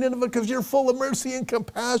to go to Nineveh because you're full of mercy and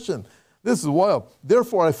compassion." This is wild.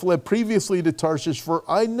 "Therefore I fled previously to Tarshish, for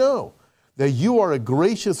I know that you are a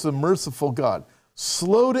gracious and merciful God,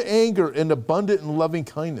 slow to anger and abundant in loving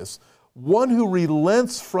kindness, one who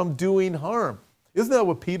relents from doing harm." Isn't that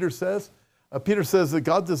what Peter says? Peter says that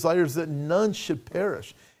God desires that none should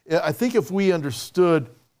perish. I think if we understood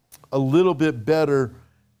a little bit better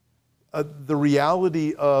the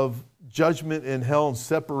reality of judgment in hell and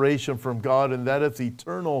separation from God, and that it's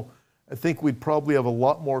eternal, I think we'd probably have a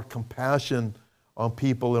lot more compassion on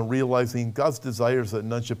people and realizing God's desires that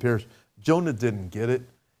none should perish. Jonah didn't get it.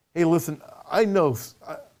 Hey, listen,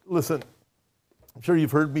 listen, I'm sure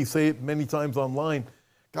you've heard me say it many times online.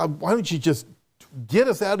 God, why don't you just get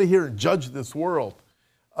us out of here and judge this world?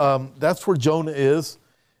 That's where Jonah is.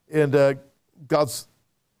 And God's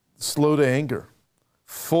slow to anger,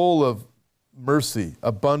 full of mercy,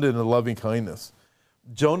 abundant in loving kindness.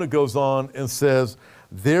 Jonah goes on and says,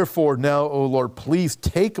 "Therefore now, O Lord, please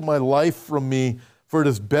take my life from me, for it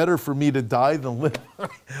is better for me to die than live."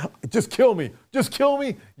 Just kill me. Just kill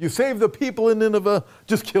me. You saved the people in Nineveh.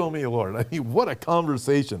 Just kill me, Lord. I mean, what a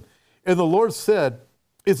conversation. And the Lord said,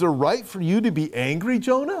 "Is it right for you to be angry,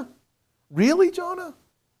 Jonah? Really, Jonah?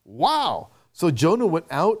 Wow." So Jonah went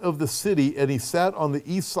out of the city, and he sat on the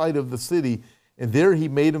east side of the city, and there he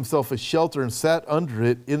made himself a shelter and sat under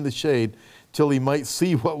it in the shade till he might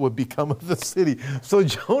see what would become of the city. So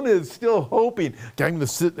Jonah is still hoping. Okay, I'm going to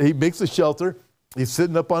sit. He makes a shelter. He's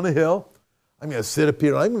sitting up on a hill. I'm going to sit up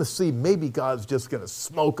here. I'm going to see maybe God's just going to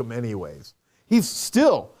smoke him anyways. He's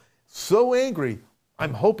still so angry.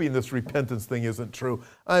 I'm hoping this repentance thing isn't true.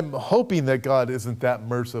 I'm hoping that God isn't that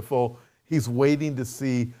merciful. He's waiting to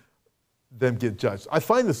see them get judged. I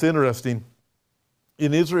find this interesting.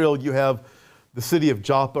 In Israel, you have the city of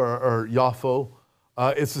Joppa or Yaffo.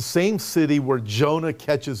 It's the same city where Jonah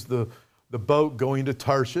catches the boat going to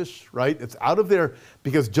Tarshish, right? It's out of there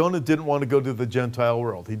because Jonah didn't want to go to the Gentile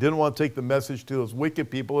world. He didn't want to take the message to those wicked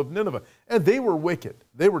people of Nineveh. And they were wicked.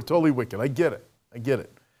 They were totally wicked. I get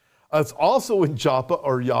it. It's also in Joppa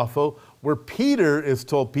or Yaffo where Peter is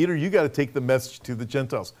told, "Peter, you got to take the message to the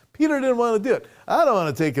Gentiles." Peter didn't want to do it. I don't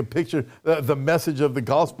want to take a picture, the message of the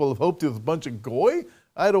gospel of hope to a bunch of goy.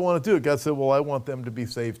 I don't want to do it. God said, "Well, I want them to be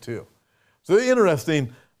saved too." So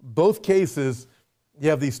interesting, both cases, you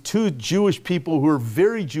have these two Jewish people who are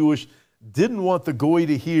very Jewish, didn't want the goy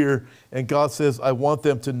to hear, and God says, "I want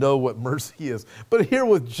them to know what mercy is." But here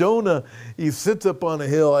with Jonah, he sits up on a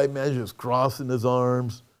hill, I imagine he's crossing his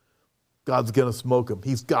arms. God's going to smoke him.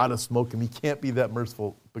 He's got to smoke him. He can't be that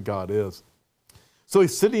merciful, but God is. So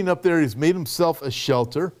he's sitting up there. He's made himself a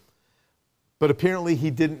shelter, but apparently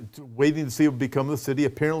he didn't, waiting to see what would become of the city.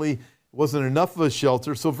 Apparently it wasn't enough of a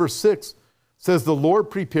shelter. So verse 6 says, the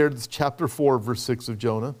Lord prepared, this is chapter 4, verse 6 of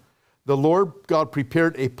Jonah. The Lord God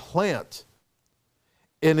prepared a plant,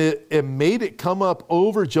 and it made it come up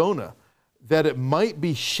over Jonah, that it might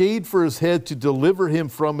be shade for his head to deliver him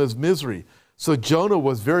from his misery. So Jonah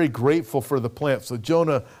was very grateful for the plant. So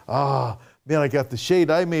Jonah, man, I got the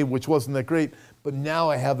shade I made, which wasn't that great, but now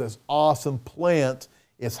I have this awesome plant.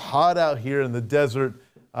 It's hot out here in the desert.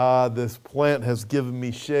 This plant has given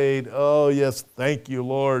me shade. Oh, yes, thank you,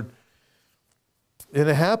 Lord. And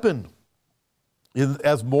it happened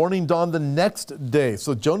as morning dawned the next day.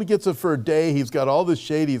 So Jonah gets it for a day. He's got all this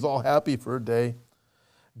shade. He's all happy for a day.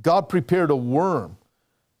 God prepared a worm,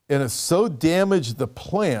 and it so damaged the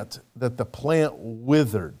plant that the plant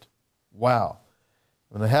withered. Wow.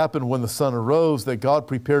 And it happened when the sun arose that God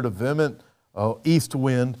prepared a vehement east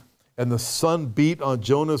wind, and the sun beat on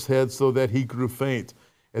Jonah's head so that he grew faint.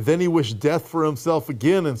 And then he wished death for himself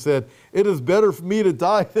again and said, "It is better for me to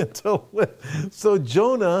die than to live." So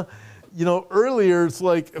Jonah, earlier it's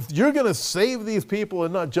like, if you're going to save these people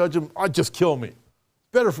and not judge them, just kill me.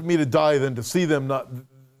 Better for me to die than to see them not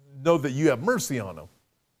know that you have mercy on them.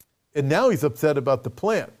 And now he's upset about the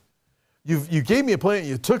plant. You gave me a plant,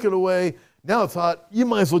 you took it away. Now it's hot. You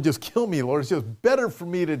might as well just kill me, Lord. It's just better for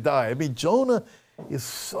me to die. I mean, Jonah is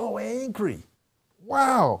so angry.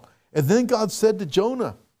 Wow. And then God said to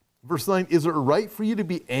Jonah, verse 9, "Is it right for you to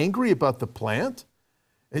be angry about the plant?"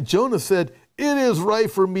 And Jonah said, "It is right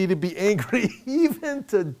for me to be angry even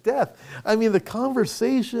to death." I mean, the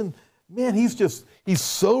conversation, man, he's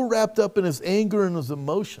so wrapped up in his anger and his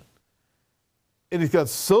emotion. And he's got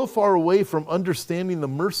so far away from understanding the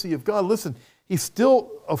mercy of God. Listen, he's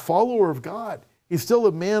still a follower of God. He's still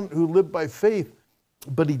a man who lived by faith,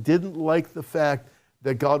 but he didn't like the fact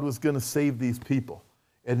that God was going to save these people.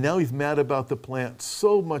 And now he's mad about the plant,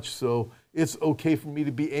 so much so, it's okay for me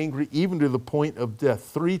to be angry, even to the point of death.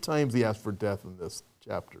 3 times he asked for death in this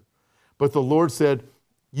chapter. But the Lord said,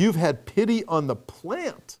 you've had pity on the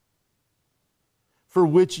plant for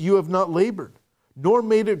which you have not labored, nor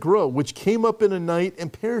made it grow, which came up in a night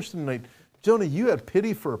and perished in a night. Jonah, you had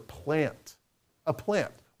pity for a plant,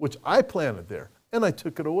 which I planted there, and I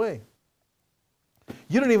took it away.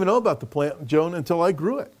 You didn't even know about the plant, Jonah, until I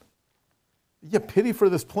grew it. You have pity for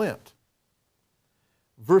this plant.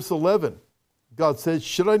 Verse 11, God says,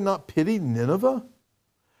 should I not pity Nineveh,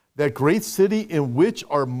 that great city in which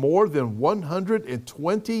are more than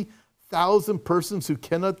 120,000 persons who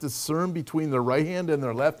cannot discern between their right hand and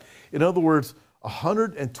their left? In other words,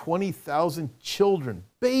 120,000 children,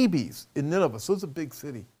 babies in Nineveh. So it's a big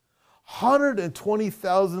city.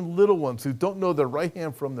 120,000 little ones who don't know their right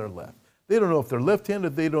hand from their left. They don't know if they're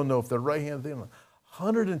left-handed. They don't know if they're right-handed. They don't know.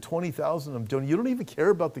 120,000 of them. You don't even care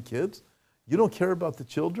about the kids. You don't care about the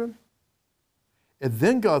children. And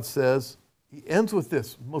then God says, he ends with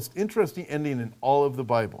this most interesting ending in all of the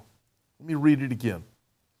Bible. Let me read it again.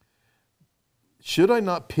 Should I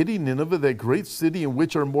not pity Nineveh, that great city in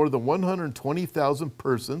which are more than 120,000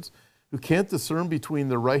 persons who can't discern between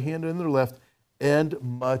their right hand and their left, and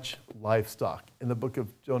much livestock? And the book of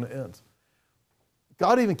Jonah ends.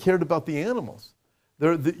 God even cared about the animals.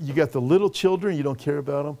 You got the little children, you don't care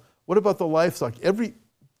about them. What about the livestock?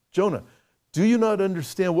 Jonah, do you not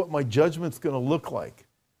understand what my judgment's going to look like?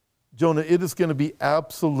 Jonah, it is going to be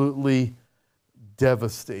absolutely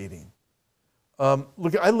devastating.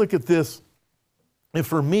 I look at this, and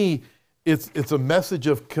for me, it's a message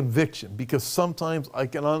of conviction, because sometimes I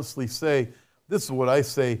can honestly say, this is what I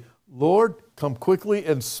say, Lord, come quickly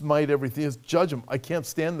and smite everything. Just judge them. I can't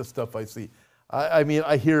stand the stuff I see. I mean,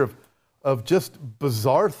 I hear of just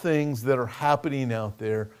bizarre things that are happening out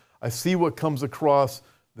there. I see what comes across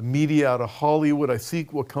the media out of Hollywood. I see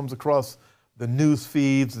what comes across the news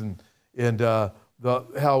feeds and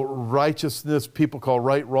how righteousness, people call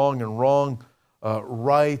right wrong and wrong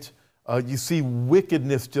right. You see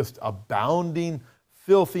wickedness just abounding,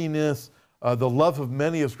 filthiness. The love of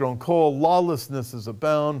many has grown cold. Lawlessness is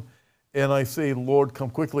abound. And I say, Lord, come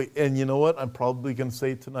quickly. And you know what? I'm probably going to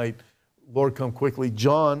say tonight, Lord, come quickly.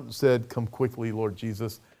 John said, come quickly, Lord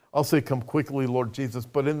Jesus. I'll say, come quickly, Lord Jesus.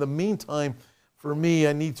 But in the meantime, for me,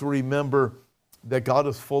 I need to remember that God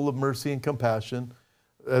is full of mercy and compassion.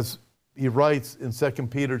 As he writes in 2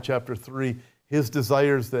 Peter chapter 3, his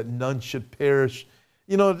desires that none should perish.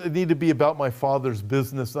 You know, it need to be about my Father's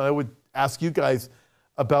business. And I would ask you guys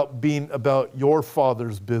about being about your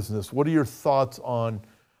Father's business. What are your thoughts on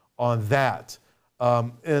that?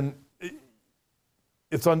 And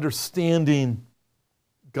it's understanding,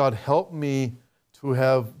 God, help me to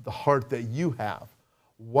have the heart that you have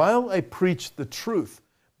while I preach the truth,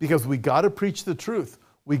 because we got to preach the truth.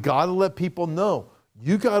 We got to let people know.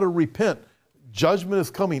 You got to repent. Judgment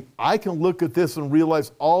is coming. I can look at this and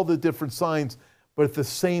realize all the different signs, but at the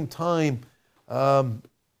same time, I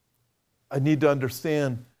need to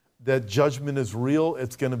understand that judgment is real.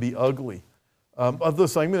 It's going to be ugly.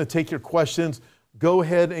 Listen, I'm going to take your questions. Go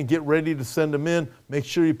ahead and get ready to send them in. Make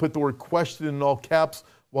sure you put the word question in all caps.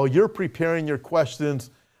 While you're preparing your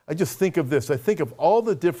questions, I just think of this. I think of all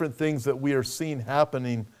the different things that we are seeing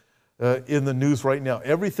happening in the news right now.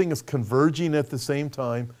 Everything is converging at the same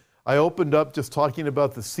time. I opened up just talking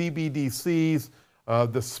about the CBDCs,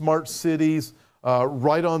 the smart cities,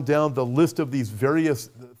 right on down the list of these various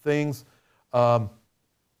things that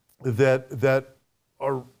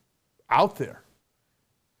are out there.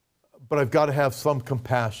 But I've got to have some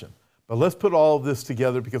compassion. But let's put all of this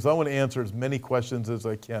together, because I want to answer as many questions as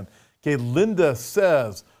I can. Okay, Linda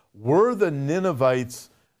says, were the Ninevites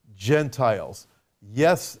Gentiles?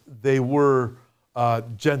 Yes, they were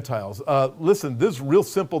Gentiles. Listen, this is a real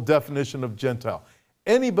simple definition of Gentile.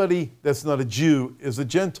 Anybody that's not a Jew is a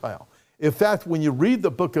Gentile. In fact, when you read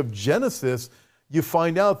the book of Genesis, you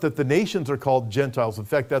find out that the nations are called Gentiles. In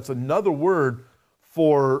fact, that's another word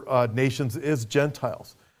for nations, is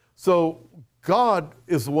Gentiles. So God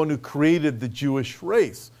is the one who created the Jewish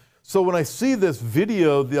race. So when I see this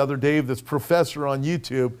video the other day of this professor on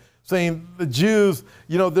YouTube saying the Jews,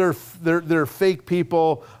 you know, they're fake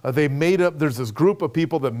people. They made up, there's this group of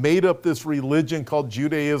people that made up this religion called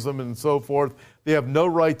Judaism and so forth. They have no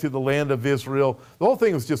right to the land of Israel. The whole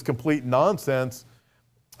thing was just complete nonsense.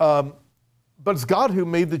 But it's God who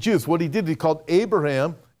made the Jews. What he did, he called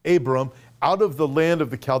Abram, out of the land of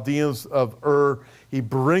the Chaldeans of Ur. He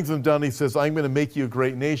brings them down. He says, I'm going to make you a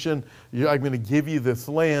great nation. I'm going to give you this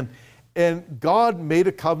land. And God made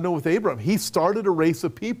a covenant with Abraham. He started a race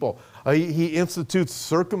of people. He institutes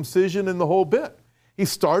circumcision in the whole bit. He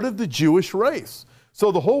started the Jewish race.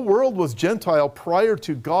 So the whole world was Gentile prior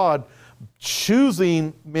to God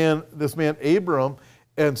choosing this man Abram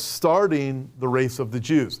and starting the race of the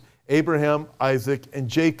Jews. Abraham, Isaac, and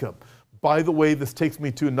Jacob. By the way, this takes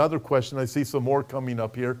me to another question. I see some more coming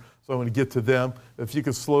up here, so I'm going to get to them. If you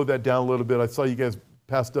could slow that down a little bit. I saw you guys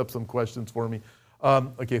passed up some questions for me.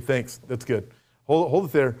 Okay, thanks. That's good. Hold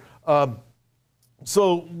it there.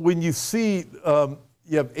 So when you see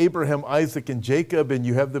you have Abraham, Isaac, and Jacob, and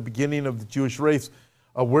you have the beginning of the Jewish race,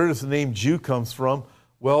 where does the name Jew comes from?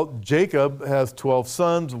 Well, Jacob has 12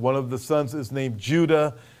 sons. One of the sons is named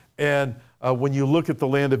Judah. And when you look at the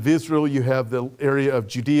land of Israel, you have the area of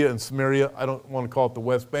Judea and Samaria. I don't want to call it the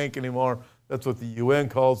West Bank anymore. That's what the UN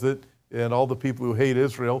calls it, and all the people who hate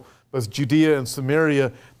Israel. But it's Judea and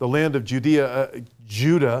Samaria. The land of Judea,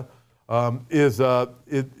 Judah, the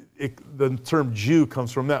term Jew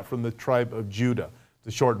comes from that, from the tribe of Judah,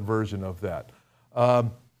 the shortened version of that.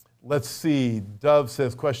 Let's see. Dove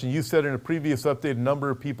says, question, you said in a previous update a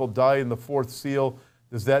number of people died in the fourth seal.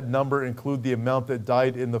 Does that number include the amount that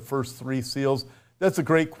died in the first three seals? That's a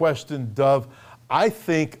great question, Dove. I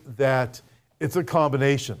think that it's a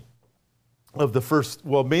combination of the first,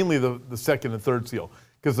 well, mainly the second and third seal.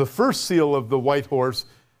 Because the first seal of the white horse,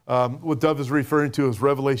 what Dove is referring to is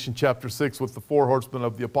Revelation chapter 6 with the four horsemen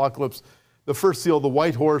of the apocalypse. The first seal, the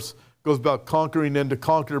white horse, goes about conquering and to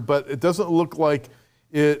conquer, but it doesn't look like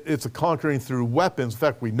it's a conquering through weapons. In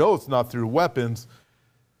fact, we know it's not through weapons.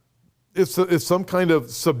 It's some kind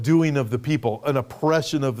of subduing of the people, an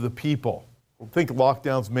oppression of the people. Think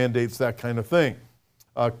lockdowns, mandates, that kind of thing.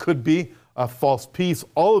 Could be a false peace,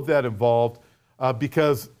 all of that involved,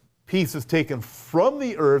 because peace is taken from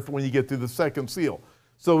the earth when you get to the second seal.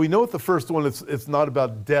 So we know with the first one, it's not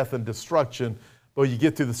about death and destruction, but you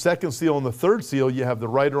get to the second seal and the third seal, you have the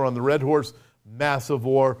rider on the red horse, massive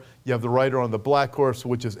war. You have the rider on the black horse,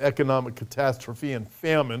 which is economic catastrophe and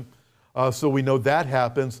famine. So we know that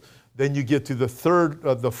happens. Then you get to the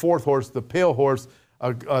fourth horse, the pale horse,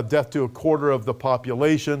 death to a quarter of the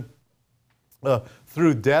population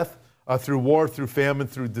through death, through war, through famine,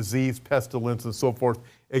 through disease, pestilence, and so forth,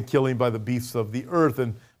 and killing by the beasts of the earth.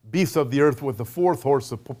 And beasts of the earth with the fourth horse,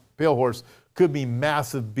 the pale horse, could be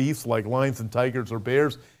massive beasts like lions and tigers or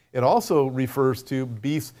bears. It also refers to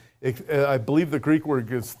beasts, I believe the Greek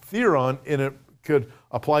word is theron, and it could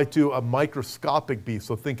apply to a microscopic beast.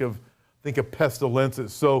 So think of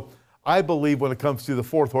pestilences. So I believe when it comes to the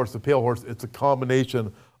fourth horse, the pale horse, it's a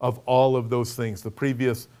combination of all of those things.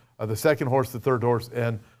 The second horse, the third horse,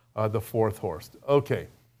 and the fourth horse. Okay.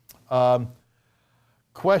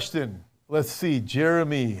 Question. Let's see.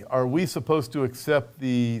 Jeremy, are we supposed to accept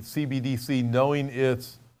the CBDC knowing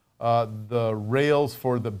it's the rails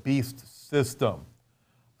for the beast system?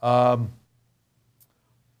 I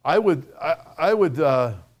would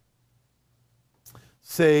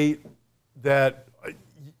say that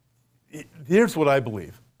here's what I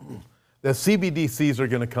believe, that CBDCs are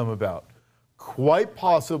going to come about quite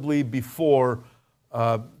possibly before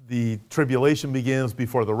the tribulation begins,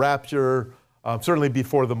 before the rapture, certainly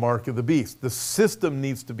before the mark of the beast. The system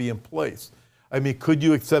needs to be in place. I mean, could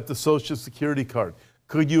you accept a Social Security card?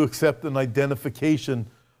 Could you accept an identification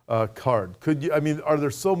card? Are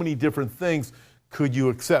there so many different things could you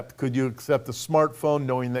accept? Could you accept a smartphone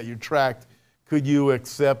knowing that you're tracked? Could you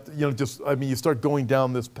accept, you start going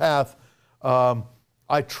down this path.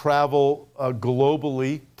 I travel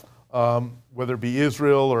globally, whether it be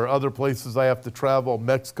Israel or other places I have to travel,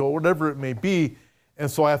 Mexico, whatever it may be, and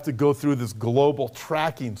so I have to go through this global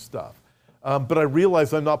tracking stuff. But I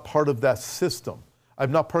realize I'm not part of that system.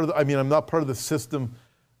 I'm not part of the system.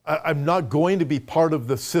 I'm not going to be part of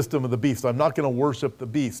the system of the beast. I'm not going to worship the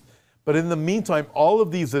beast. But in the meantime, all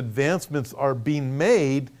of these advancements are being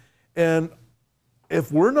made, and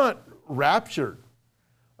if we're not raptured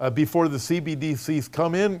before the CBDCs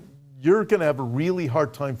come in, you're going to have a really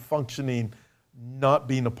hard time functioning, not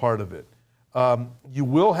being a part of it. You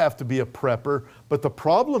will have to be a prepper, but the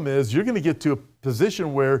problem is you're going to get to a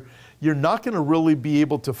position where you're not going to really be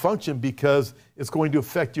able to function because it's going to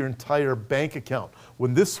affect your entire bank account.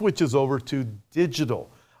 When this switches over to digital,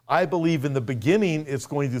 I believe in the beginning it's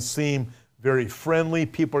going to seem very friendly.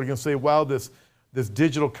 People are going to say, wow, this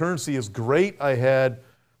digital currency is great. I had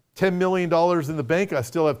 $10 million in the bank. I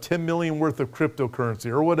still have $10 million worth of cryptocurrency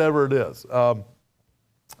or whatever it is.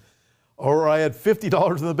 Or I had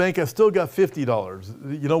 $50 in the bank. I still got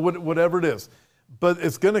 $50, whatever it is. But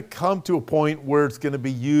it's going to come to a point where it's going to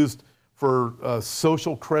be used for a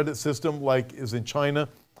social credit system like is in China.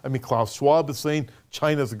 I mean, Klaus Schwab is saying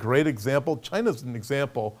China's a great example. China's an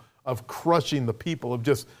example of crushing the people, of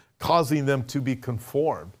just causing them to be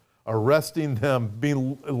conformed, arresting them,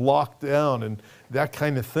 being locked down, and that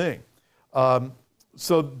kind of thing. But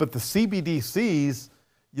the CBDCs,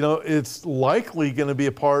 it's likely going to be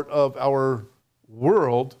a part of our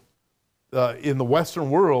world, in the Western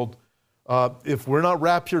world. If we're not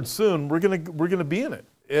raptured soon, we're gonna be in it,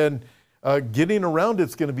 and getting around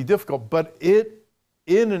it's going to be difficult. But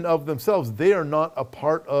in and of themselves, they are not a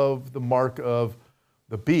part of the mark of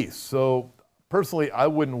the beast. So personally, I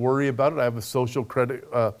wouldn't worry about it. I have a social credit.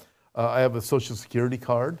 I have a Social Security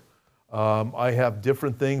card. I have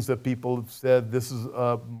different things that people have said this is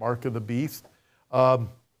a mark of the beast.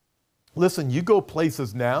 Listen, you go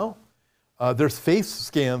places now. There's face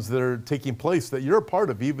scans that are taking place that you're a part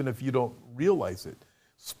of, even if you don't realize it.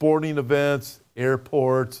 Sporting events,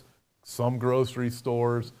 airports, some grocery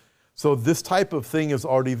stores. So this type of thing is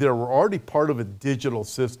already there. We're already part of a digital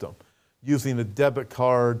system, using a debit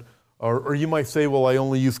card, or you might say, well, I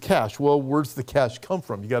only use cash. Well, where's the cash come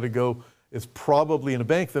from? You got to go, it's probably in a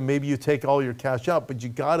bank, then maybe you take all your cash out, but you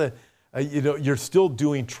got to, you're still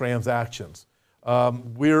doing transactions.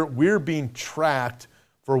 We're being tracked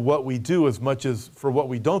for what we do as much as for what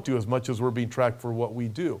we don't do, as much as we're being tracked for what we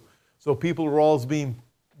do. So people are always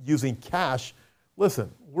using cash.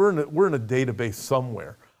 Listen, we're in a database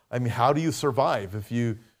somewhere. I mean, how do you survive if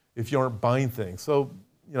you aren't buying things? So,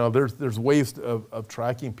 there's ways of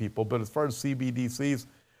tracking people. But as far as CBDCs,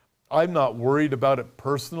 I'm not worried about it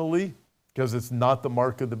personally, because it's not the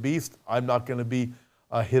mark of the beast. I'm not going to be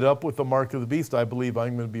hit up with the mark of the beast. I believe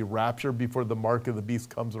I'm going to be raptured before the mark of the beast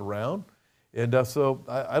comes around. And so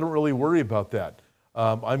I don't really worry about that.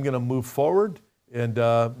 I'm going to move forward and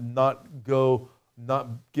not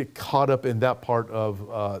get caught up in that part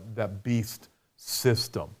of that beast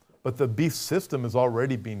system. But the beast system is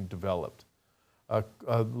already being developed.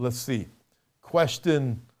 Let's see.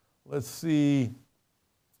 Question, was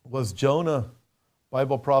Jonah,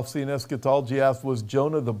 Bible Prophecy and Eschatology asked, was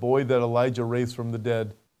Jonah the boy that Elijah raised from the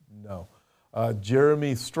dead? No.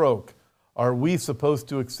 Jeremy Stroke, are we supposed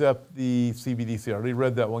to accept the CBDC? I already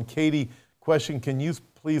read that one. Katie, question, can you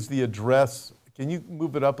please the address, can you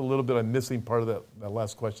move it up a little bit? I'm missing part of that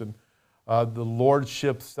last question. The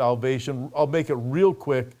Lordship salvation, I'll make it real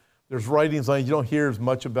quick. There's writings on it. You don't hear as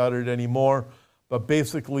much about it anymore, but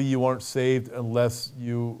basically you aren't saved unless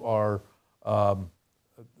you are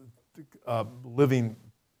living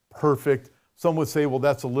perfect. Some would say, well,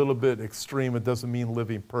 that's a little bit extreme. It doesn't mean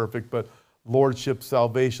living perfect, but Lordship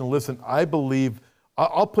salvation. Listen, I believe,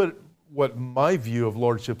 I'll put what my view of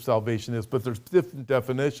Lordship salvation is, but there's different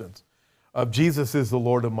definitions. Jesus is the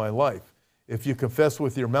Lord of my life. If you confess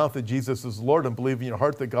with your mouth that Jesus is Lord and believe in your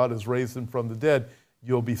heart that God has raised him from the dead,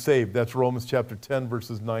 you'll be saved. That's Romans chapter 10,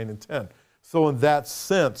 verses 9 and 10. So in that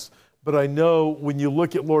sense, but I know when you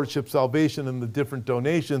look at Lordship salvation and the different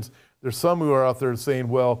donations, there's some who are out there saying,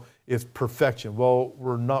 well, it's perfection. Well,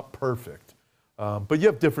 we're not perfect. But you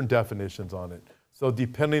have different definitions on it. So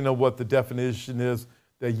depending on what the definition is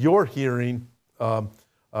that you're hearing,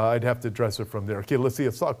 I'd have to address it from there. Okay, let's see. I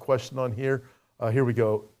saw a question on here. Here we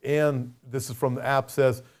go. And this is from the app,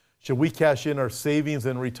 says, should we cash in our savings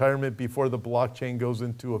and retirement before the blockchain goes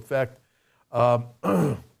into effect?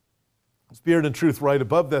 Spirit and Truth right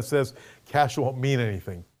above that says cash won't mean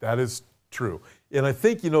anything. That is true. And I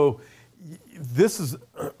think, this is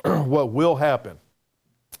what will happen.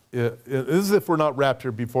 This is if we're not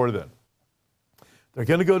raptured before then. They're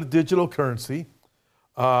going to go to digital currency,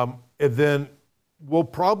 and then we'll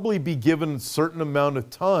probably be given a certain amount of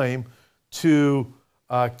time to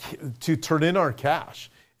turn in our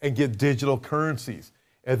cash and get digital currencies.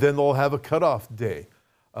 And then they'll have a cutoff day.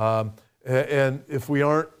 And if we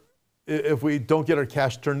don't get our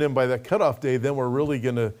cash turned in by that cutoff day, then we're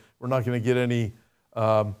not going to get any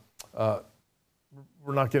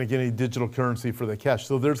digital currency for the cash.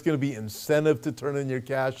 So there's going to be incentive to turn in your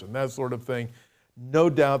cash and that sort of thing. No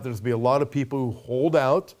doubt there's going to be a lot of people who hold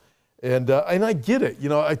out. And I get it.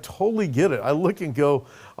 I totally get it. I look and go,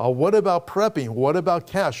 what about prepping? What about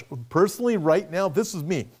cash? Personally, right now, this is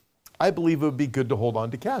me. I believe it would be good to hold on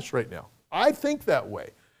to cash right now. I think that way.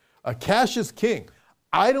 Cash is king.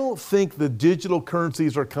 I don't think the digital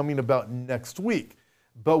currencies are coming about next week,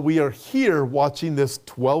 but we are here watching this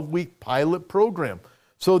 12-week pilot program.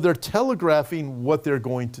 So they're telegraphing what they're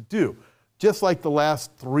going to do. Just like the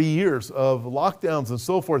last 3 years of lockdowns and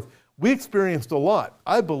so forth, we experienced a lot.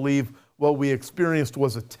 I believe what we experienced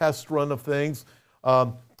was a test run of things,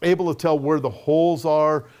 able to tell where the holes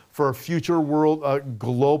are for a future world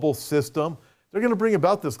global system. They're going to bring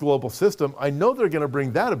about this global system. I know they're going to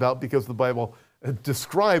bring that about because the Bible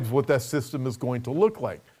describes what that system is going to look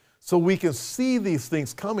like. So we can see these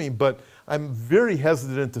things coming, but I'm very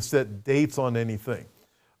hesitant to set dates on anything.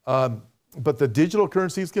 But the digital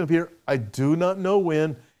currency is going to appear. I do not know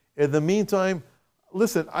when. In the meantime,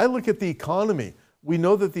 listen, I look at the economy. We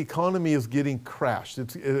know that the economy is getting crashed.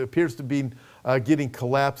 It appears to be getting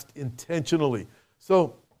collapsed intentionally.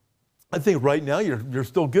 So I think right now you're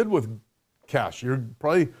still good with cash. You're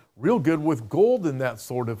probably real good with gold and that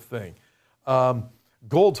sort of thing.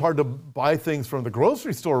 Gold's hard to buy things from the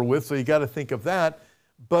grocery store with, so you got to think of that.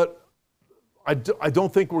 But I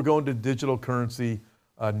don't think we're going to digital currency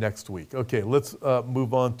next week. Okay, let's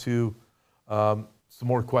move on to some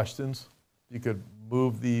more questions. You could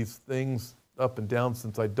move these things up and down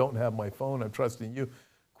since I don't have my phone. I'm trusting you.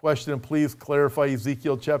 Question, please clarify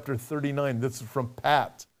Ezekiel chapter 39. This is from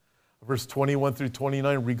Pat. Verse 21 through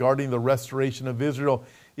 29 regarding the restoration of Israel.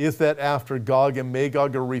 Is that after Gog and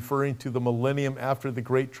Magog are referring to the millennium after the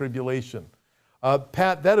Great Tribulation?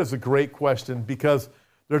 Pat, that is a great question because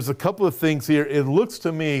there's a couple of things here. It looks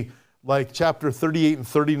to me like chapter 38 and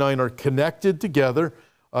 39 are connected together.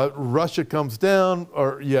 Russia comes down,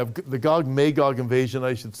 or you have the Gog-Magog invasion,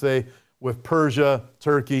 I should say, with Persia,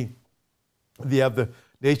 Turkey. You have the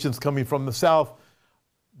nations coming from the south,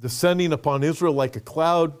 descending upon Israel like a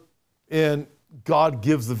cloud, and God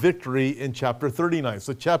gives the victory in chapter 39.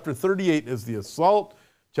 So chapter 38 is the assault.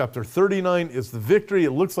 Chapter 39 is the victory.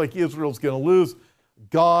 It looks like Israel's going to lose.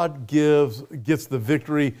 God gets the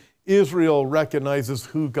victory. Israel recognizes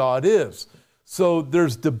who God is. So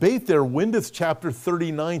there's debate there. When does chapter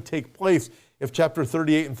 39 take place if chapter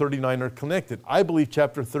 38 and 39 are connected? I believe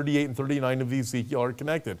chapter 38 and 39 of Ezekiel are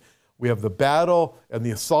connected. We have the battle and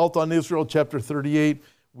the assault on Israel, chapter 38.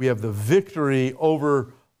 We have the victory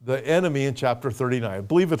over the enemy in chapter 39. I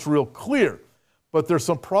believe it's real clear, but there's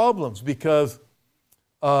some problems because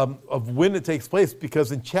of when it takes place,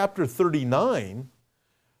 because in chapter 39,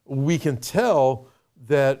 we can tell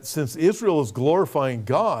that since Israel is glorifying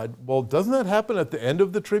God, well, doesn't that happen at the end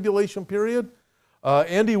of the tribulation period?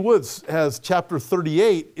 Andy Woods has chapter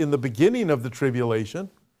 38 in the beginning of the tribulation,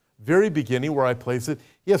 very beginning where I place it.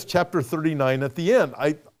 He has chapter 39 at the end.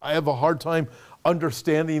 I have a hard time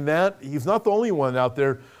understanding that. He's not the only one out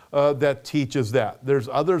there that teaches that. There's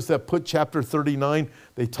others that put chapter 39,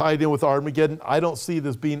 they tie it in with Armageddon. I don't see it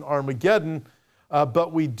as being Armageddon,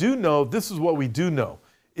 but we do know, this is what we do know,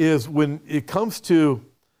 is when it comes to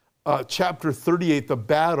chapter 38, the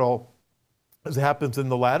battle, as happens in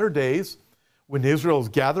the latter days, when Israel is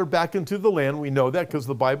gathered back into the land, we know that because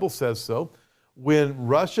the Bible says so. When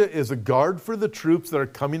Russia is a guard for the troops that are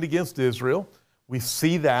coming against Israel, we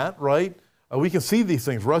see that, right? We can see these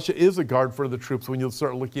things. Russia is a guard for the troops when you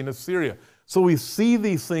start looking at Syria. So we see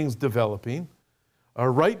these things developing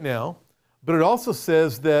right now, but it also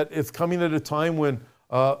says that it's coming at a time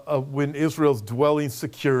when Israel's dwelling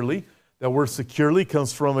securely. That word securely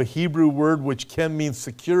comes from a Hebrew word which can mean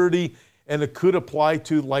security, and it could apply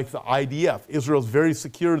to like the IDF. Israel's very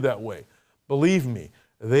secure that way. Believe me,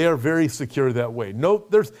 they are very secure that way. No,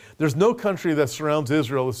 there's no country that surrounds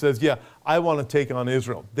Israel that says, yeah, I want to take on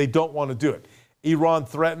Israel. They don't want to do it. Iran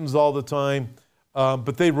threatens all the time,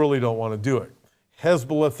 but they really don't want to do it.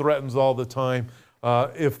 Hezbollah threatens all the time.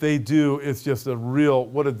 If they do, it's just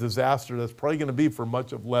what a disaster that's probably going to be for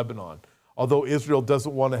much of Lebanon. Although Israel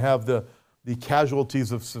doesn't want to have the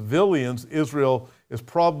casualties of civilians, Israel is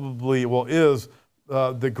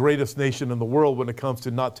the greatest nation in the world when it comes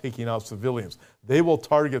to not taking out civilians. They will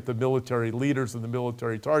target the military leaders and the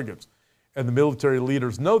military targets. And the military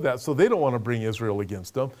leaders know that, so they don't want to bring Israel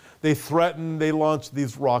against them. They threaten, they launch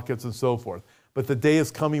these rockets and so forth. But the day is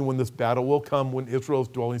coming when this battle will come, when Israel is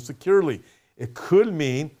dwelling securely. It could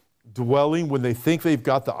mean dwelling when they think they've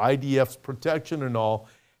got the IDF's protection and all.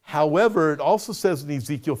 However, it also says in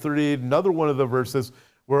Ezekiel 38, another one of the verses,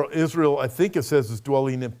 where Israel, I think it says, is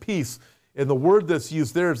dwelling in peace. And the word that's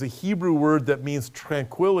used there is a Hebrew word that means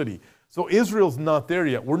tranquility. So Israel's not there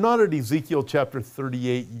yet. We're not at Ezekiel chapter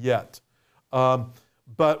 38 yet.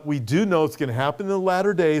 But we do know it's going to happen in the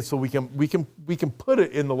latter days, so we can put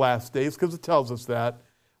it in the last days because it tells us that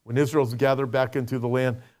when Israel's gathered back into the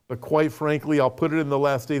land. But quite frankly, I'll put it in the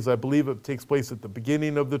last days. I believe it takes place at the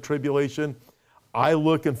beginning of the tribulation. I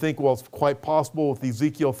look and think, well, it's quite possible with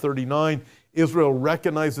Ezekiel 39, Israel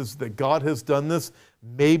recognizes that God has done this.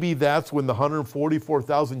 Maybe that's when the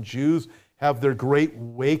 144,000 Jews have their great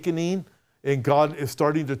awakening and God is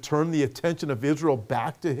starting to turn the attention of Israel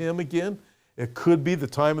back to him again. It could be the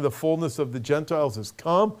time of the fullness of the Gentiles has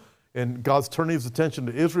come and God's turning his attention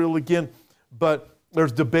to Israel again. But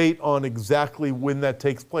there's debate on exactly when that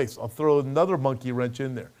takes place. I'll throw another monkey wrench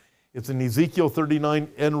in there. It's in Ezekiel 39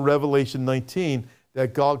 and Revelation 19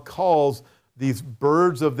 that God calls these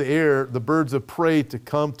birds of the air, the birds of prey, to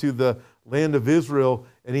come to the land of Israel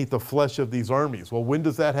and eat the flesh of these armies. Well, when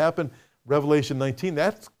does that happen? Revelation 19,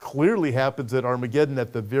 that clearly happens at Armageddon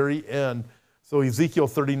at the very end. So Ezekiel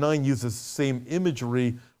 39 uses the same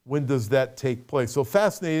imagery. When does that take place? So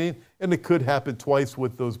fascinating, and it could happen twice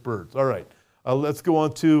with those birds. All right, let's go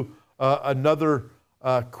on to another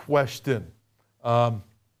question. You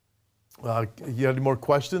have any more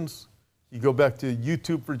questions? You go back to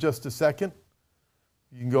YouTube for just a second.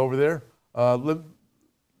 You can go over there.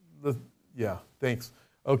 Yeah, thanks.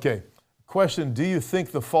 Okay. Question, do you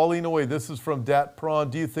think the falling away, this is from Dat Prawn,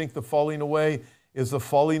 do you think the falling away is the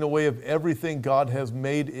falling away of everything God has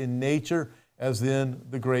made in nature, as in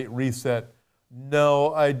the Great Reset?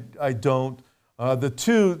 No, I don't. The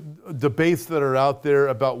two debates that are out there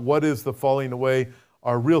about what is the falling away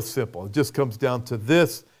are real simple. It just comes down to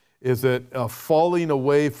this. Is it a falling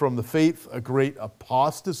away from the faith, a great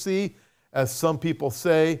apostasy, as some people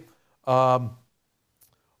say?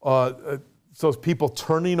 So people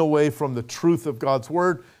turning away from the truth of God's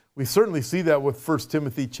word. We certainly see that with 1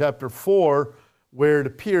 Timothy chapter 4, where it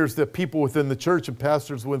appears that people within the church and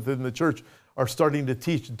pastors within the church are starting to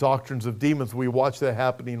teach doctrines of demons. We watch that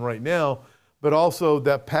happening right now. But also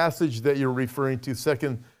that passage that you're referring to,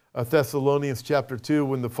 2 Thessalonians chapter 2,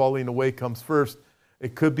 when the falling away comes first,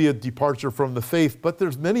 it could be a departure from the faith. But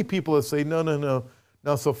there's many people that say, no,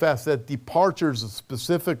 not so fast. That departure is a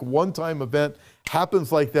specific one-time event,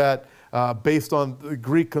 happens like that. Based on the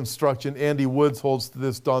Greek construction, Andy Woods holds to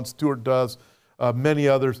this, Don Stewart does, many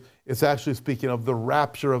others. It's actually speaking of the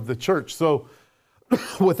rapture of the church. So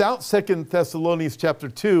without 2 Thessalonians chapter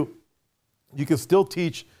 2, you can still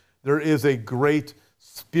teach there is a great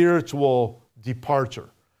spiritual departure.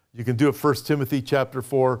 You can do it 1 Timothy chapter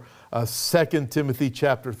 4, 2 Timothy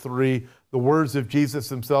chapter 3, the words of Jesus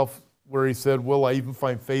himself where he said, will I even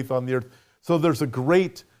find faith on the earth? So there's a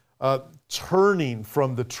great turning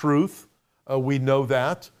from the truth. We know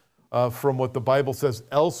that from what the Bible says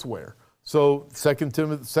elsewhere. So 2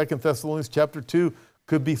 Thessalonians chapter 2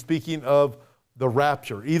 could be speaking of the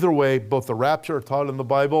rapture. Either way, both the rapture are taught in the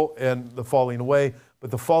Bible and the falling away.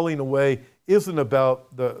 But the falling away isn't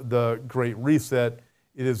about the Great Reset.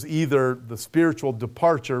 It is either the spiritual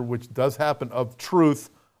departure, which does happen, of truth,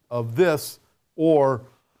 of this, or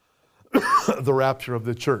the rapture of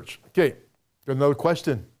the church. Okay, another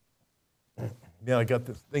question. Man, I got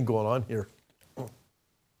this thing going on here.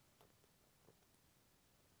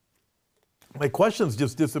 My questions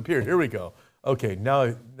just disappeared. Here we go. Okay, now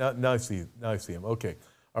I see them. Okay,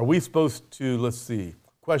 are we supposed to? Let's see.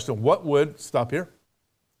 Question: what would stop here?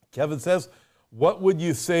 Kevin says, what would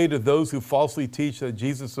you say to those who falsely teach that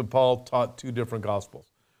Jesus and Paul taught two different gospels?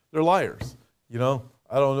 They're liars. You know,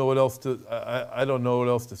 I don't know what else to. I don't know what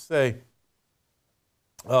else to say.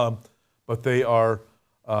 But they are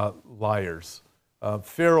liars.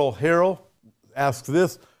 Farrell Harrell asks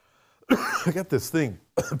this. I got this thing.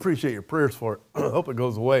 Appreciate your prayers for it. I hope it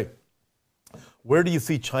goes away. Where do you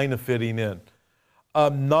see China fitting in?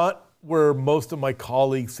 Not where most of my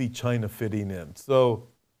colleagues see China fitting in. So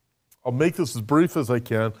I'll make this as brief as I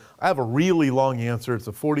can. I have a really long answer. It's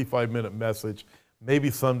a 45-minute message. Maybe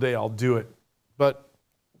someday I'll do it. But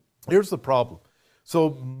here's the problem.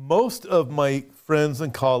 So most of my friends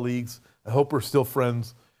and colleagues, I hope we're still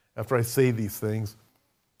friends after I say these things,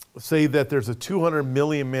 say that there's a 200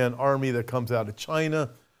 million man army that comes out of China.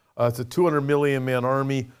 It's a 200 million man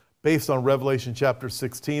army based on Revelation chapter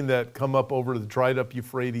 16 that come up over the dried up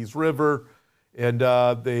Euphrates River. And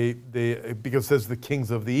because it says the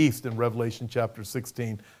kings of the east in Revelation chapter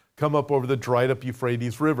 16, come up over the dried up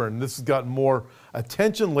Euphrates River. And this has gotten more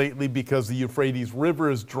attention lately because the Euphrates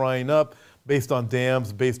River is drying up based on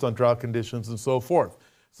dams, based on drought conditions, and so forth.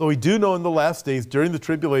 So we do know in the last days, during the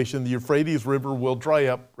tribulation, the Euphrates River will dry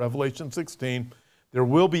up, Revelation 16. There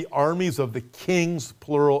will be armies of the kings,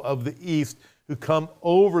 plural, of the east, who come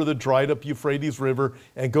over the dried up Euphrates River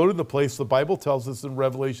and go to the place the Bible tells us in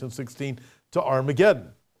Revelation 16 to Armageddon.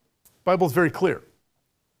 The Bible is very clear.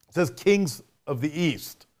 It says kings of the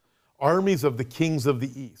east, armies of the kings of the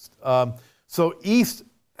east. So east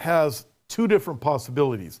has two different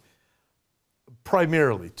possibilities.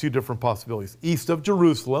 Primarily, two different possibilities. East of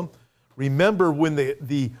Jerusalem. Remember when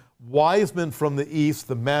the wise men from the east,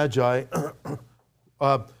 the Magi,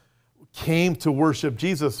 came to worship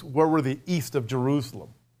Jesus, where were the east of Jerusalem,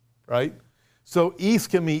 right? So east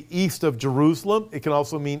can mean east of Jerusalem. It can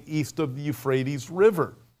also mean east of the Euphrates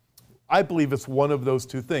River. I believe it's one of those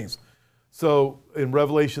two things. So in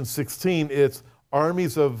Revelation 16, it's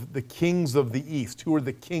armies of the kings of the east. Who are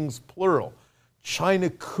the kings, plural? China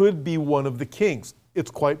could be one of the kings.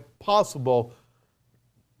 It's quite possible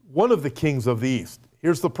one of the kings of the East.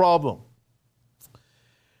 Here's the problem.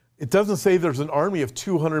 It doesn't say there's an army of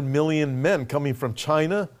 200 million men coming from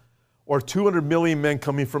China or 200 million men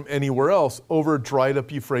coming from anywhere else over a dried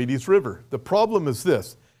up Euphrates River. The problem is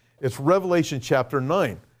this. It's Revelation chapter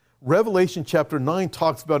 9. Revelation chapter 9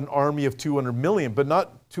 talks about an army of 200 million, but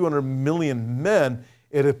not 200 million men.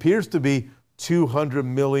 It appears to be 200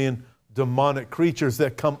 million demonic creatures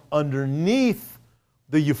that come underneath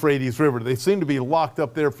the Euphrates River. They seem to be locked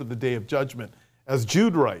up there for the day of judgment. As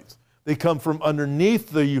Jude writes, they come from underneath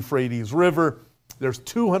the Euphrates River. There's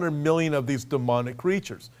 200 million of these demonic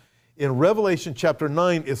creatures. In Revelation chapter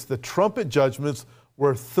 9, it's the trumpet judgments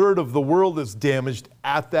where a third of the world is damaged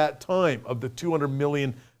at that time of the 200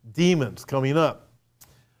 million demons coming up.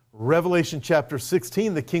 Revelation chapter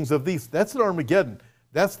 16, the kings of the East, that's at Armageddon.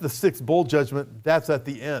 That's the sixth bowl judgment. That's at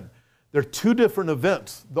the end. They're two different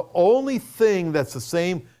events. The only thing that's the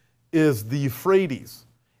same is the Euphrates.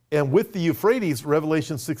 And with the Euphrates,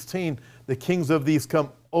 Revelation 16, the kings of these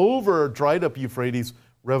come over dried up Euphrates.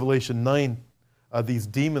 Revelation 9, these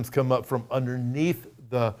demons come up from underneath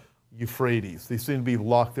the Euphrates. They seem to be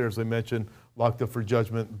locked there, as I mentioned, locked up for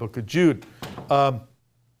judgment, book of Jude.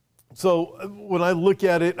 So when I look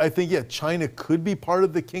at it, I think, yeah, China could be part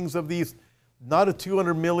of the kings of the East, not a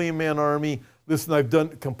 200 million man army. Listen, I've done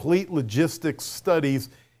complete logistics studies.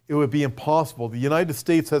 It would be impossible. The United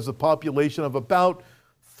States has a population of about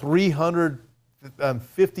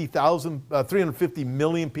 350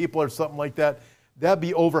 million people or something like that. That'd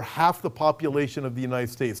be over half the population of the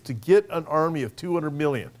United States. To get an army of 200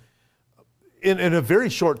 million in a very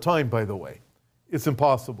short time, by the way, it's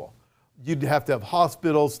impossible. You'd have to have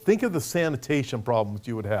hospitals. Think of the sanitation problems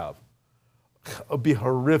you would have. It would be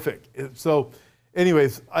horrific. So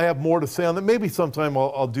anyways, I have more to say on that. Maybe sometime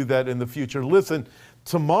I'll do that in the future. Listen,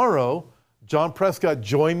 tomorrow, John Prescott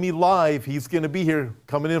joined me live. He's going to be here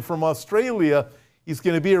coming in from Australia. He's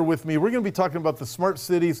going to be here with me. We're going to be talking about the smart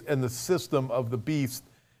cities and the system of the beast.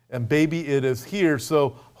 And baby, it is here.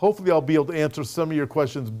 So hopefully I'll be able to answer some of your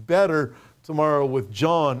questions better tomorrow with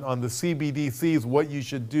John on the CBDCs, what you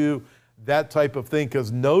should do, that type of thing.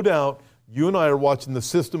 Because no doubt you and I are watching the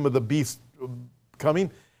system of the beast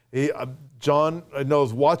coming. John, I know,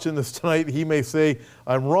 is watching this tonight. He may say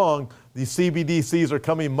I'm wrong. The CBDCs are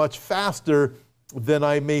coming much faster than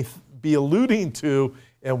I may be alluding to,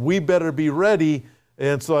 and we better be ready.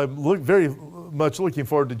 And so I'm very much looking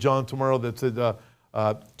forward to John tomorrow. That's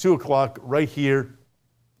at 2 o'clock right here.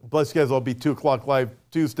 Bless you guys. I'll be 2 o'clock live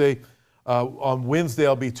Tuesday. On Wednesday,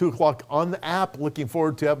 I'll be 2 o'clock on the app. Looking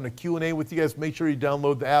forward to having a Q&A with you guys. Make sure you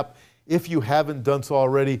download the app if you haven't done so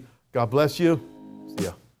already. God bless you. See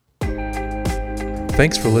ya.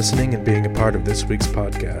 Thanks for listening and being a part of this week's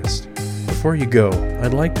podcast. Before you go,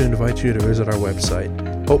 I'd like to invite you to visit our website,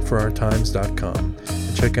 hopeforourtimes.com,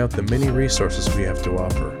 and check out the many resources we have to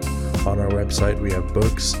offer. On our website, we have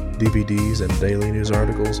books, DVDs, and daily news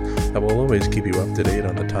articles that will always keep you up to date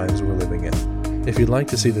on the times we're living in. If you'd like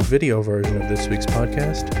to see the video version of this week's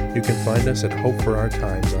podcast, you can find us at Hope for Our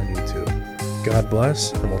Times on YouTube. God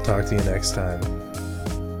bless, and we'll talk to you next time.